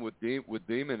intertwined with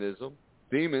demonism,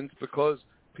 demons, because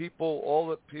all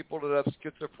the people that have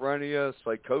schizophrenia,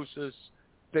 psychosis,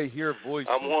 they hear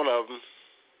voices. I'm one of them.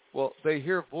 Well, they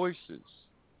hear voices.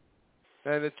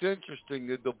 And it's interesting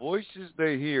that the voices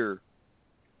they hear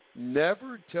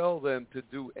never tell them to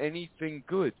do anything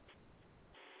good.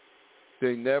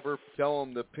 They never tell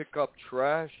them to pick up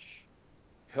trash,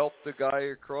 help the guy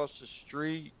across the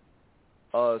street,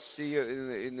 see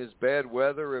in this bad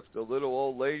weather if the little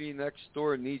old lady next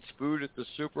door needs food at the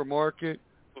supermarket.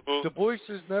 Mm-hmm. The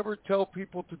voices never tell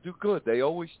people to do good. They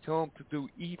always tell them to do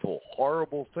evil,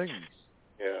 horrible things.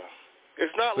 Yeah.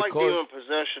 It's not like demon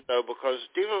possession, though, because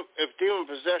if demon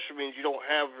possession means you don't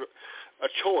have a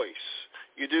choice.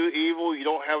 You do evil, you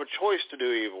don't have a choice to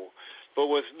do evil. But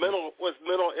with mental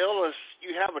illness,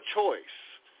 you have a choice.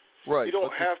 Right. You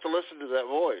don't have to listen to that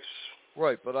voice.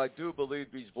 Right, but I do believe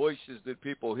these voices that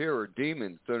people hear are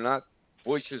demons. They're not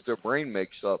voices their brain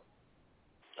makes up.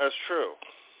 That's true.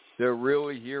 They're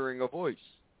really hearing a voice,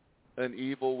 an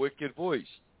evil, wicked voice.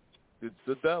 It's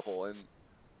the devil, and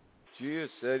Jesus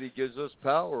said he gives us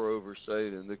power over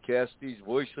Satan to cast these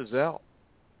voices out.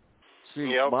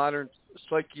 See, modern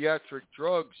psychiatric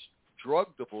drugs drug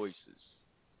the voices,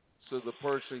 so the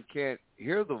person can't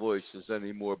hear the voices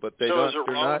anymore. But they don't. So is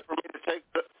it wrong for me to take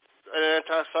an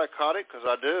antipsychotic? Because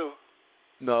I do.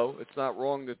 No, it's not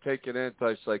wrong to take an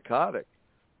antipsychotic,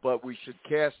 but we should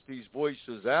cast these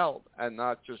voices out and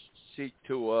not just seek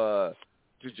to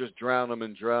just drown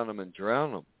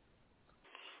them.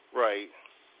 Right.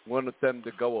 Want them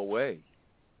to go away.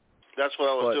 That's what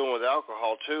I was doing with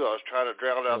alcohol too. I was trying to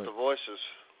drown out the voices.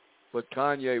 But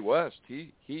Kanye West,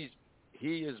 he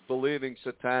is believing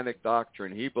satanic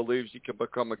doctrine. He believes he can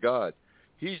become a god.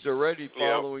 He's already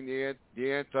following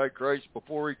the Antichrist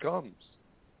before he comes.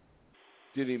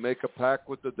 Did he make a pact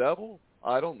with the devil?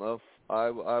 I don't know. I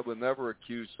would never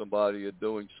accuse somebody of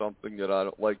doing something that I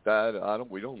don't like that.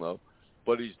 We don't know.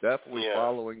 But he's definitely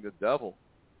following the devil.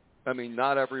 I mean,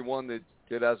 not everyone that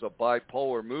has a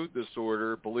bipolar mood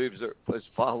disorder believes is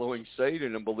following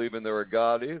Satan and believing they're a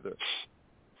god either.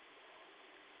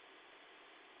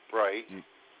 Right.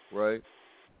 Right.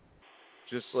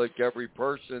 Just like every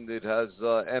person that has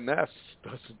MS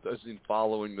doesn't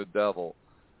following the devil.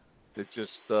 It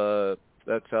just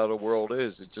that's how the world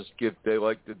is. They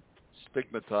like to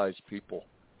stigmatize people.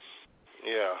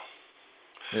 Yeah.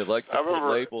 They like to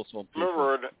put labels on people. I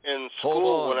remember in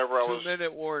school whenever I was...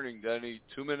 2-minute warning, Denny.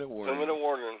 2-minute warning. 2-minute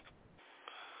warning.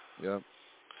 Yeah.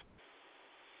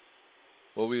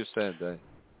 What were you saying, Denny?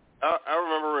 I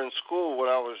remember in school when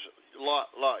I was a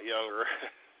lot younger,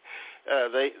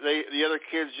 the other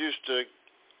kids used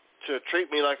to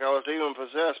treat me like I was demon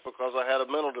possessed because I had a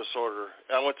mental disorder.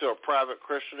 I went to a private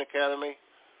Christian academy,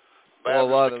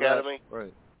 Baptist academy.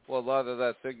 Right. Well, a lot of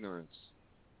that's ignorance.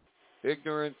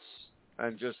 Ignorance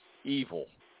and just evil.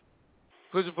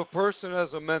 Because if a person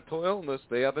has a mental illness,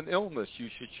 they have an illness. You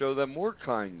should show them more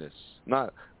kindness,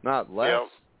 not less. Yep.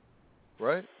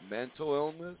 Right? Mental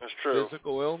illness, that's true.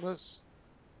 Physical illness.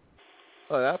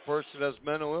 Oh, that person has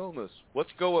mental illness. Let's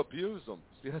go abuse them.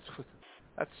 See,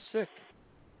 that's sick.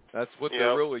 That's what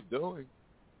they're really doing.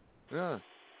 Yeah.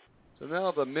 So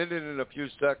now the minute and a few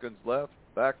seconds left.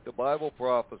 Back to Bible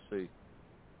prophecy.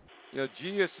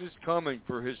 Jesus is coming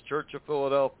for his Church of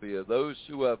Philadelphia, those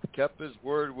who have kept his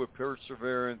word with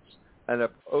perseverance and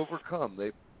have overcome.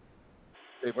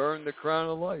 They've earned the crown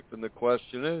of life. And the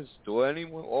question is,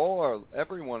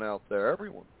 everyone out there,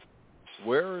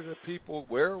 where are the people,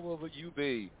 where will you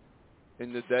be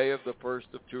in the day of the first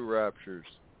of two raptures?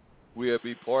 Will you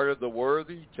be part of the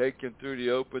worthy, taken through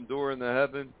the open door in the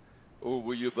heaven, or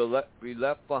will you be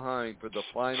left behind for the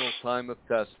final time of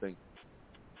testing?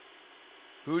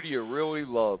 Who do you really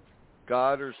love,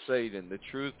 God or Satan, the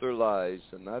truth or lies?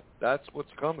 And that's what's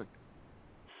coming.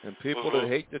 And people that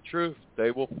hate the truth,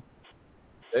 they will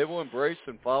embrace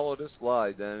and follow this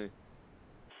lie, Danny.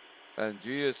 And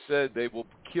Jesus said they will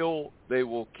kill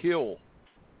you.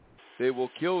 They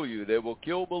will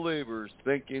kill believers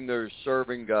thinking they're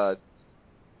serving God.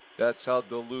 That's how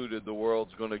diluted the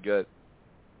world's going to get.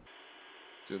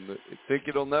 I think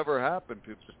it'll never happen.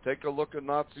 People, just take a look at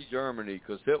Nazi Germany,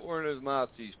 because Hitler and his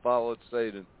Nazis followed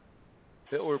Satan.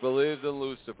 Hitler believed in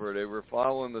Lucifer. They were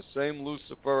following the same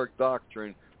Luciferic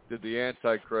doctrine that the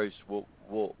Antichrist will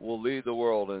lead the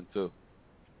world into.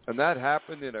 And that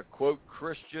happened in a, quote,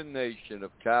 Christian nation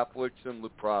of Catholics and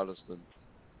Protestants.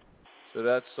 So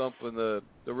that's something to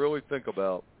really think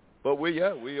about. But we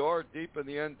are deep in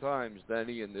the end times,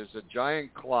 Denny, and there's a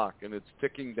giant clock, and it's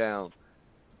ticking down.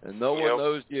 And no one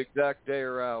knows the exact day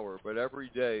or hour, but every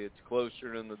day it's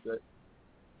closer than the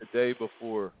day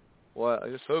before. Well, I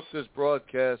just hope this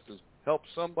broadcast has helped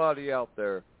somebody out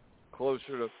there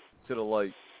closer to the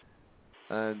light.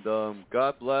 And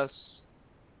God bless,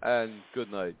 and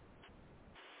good night.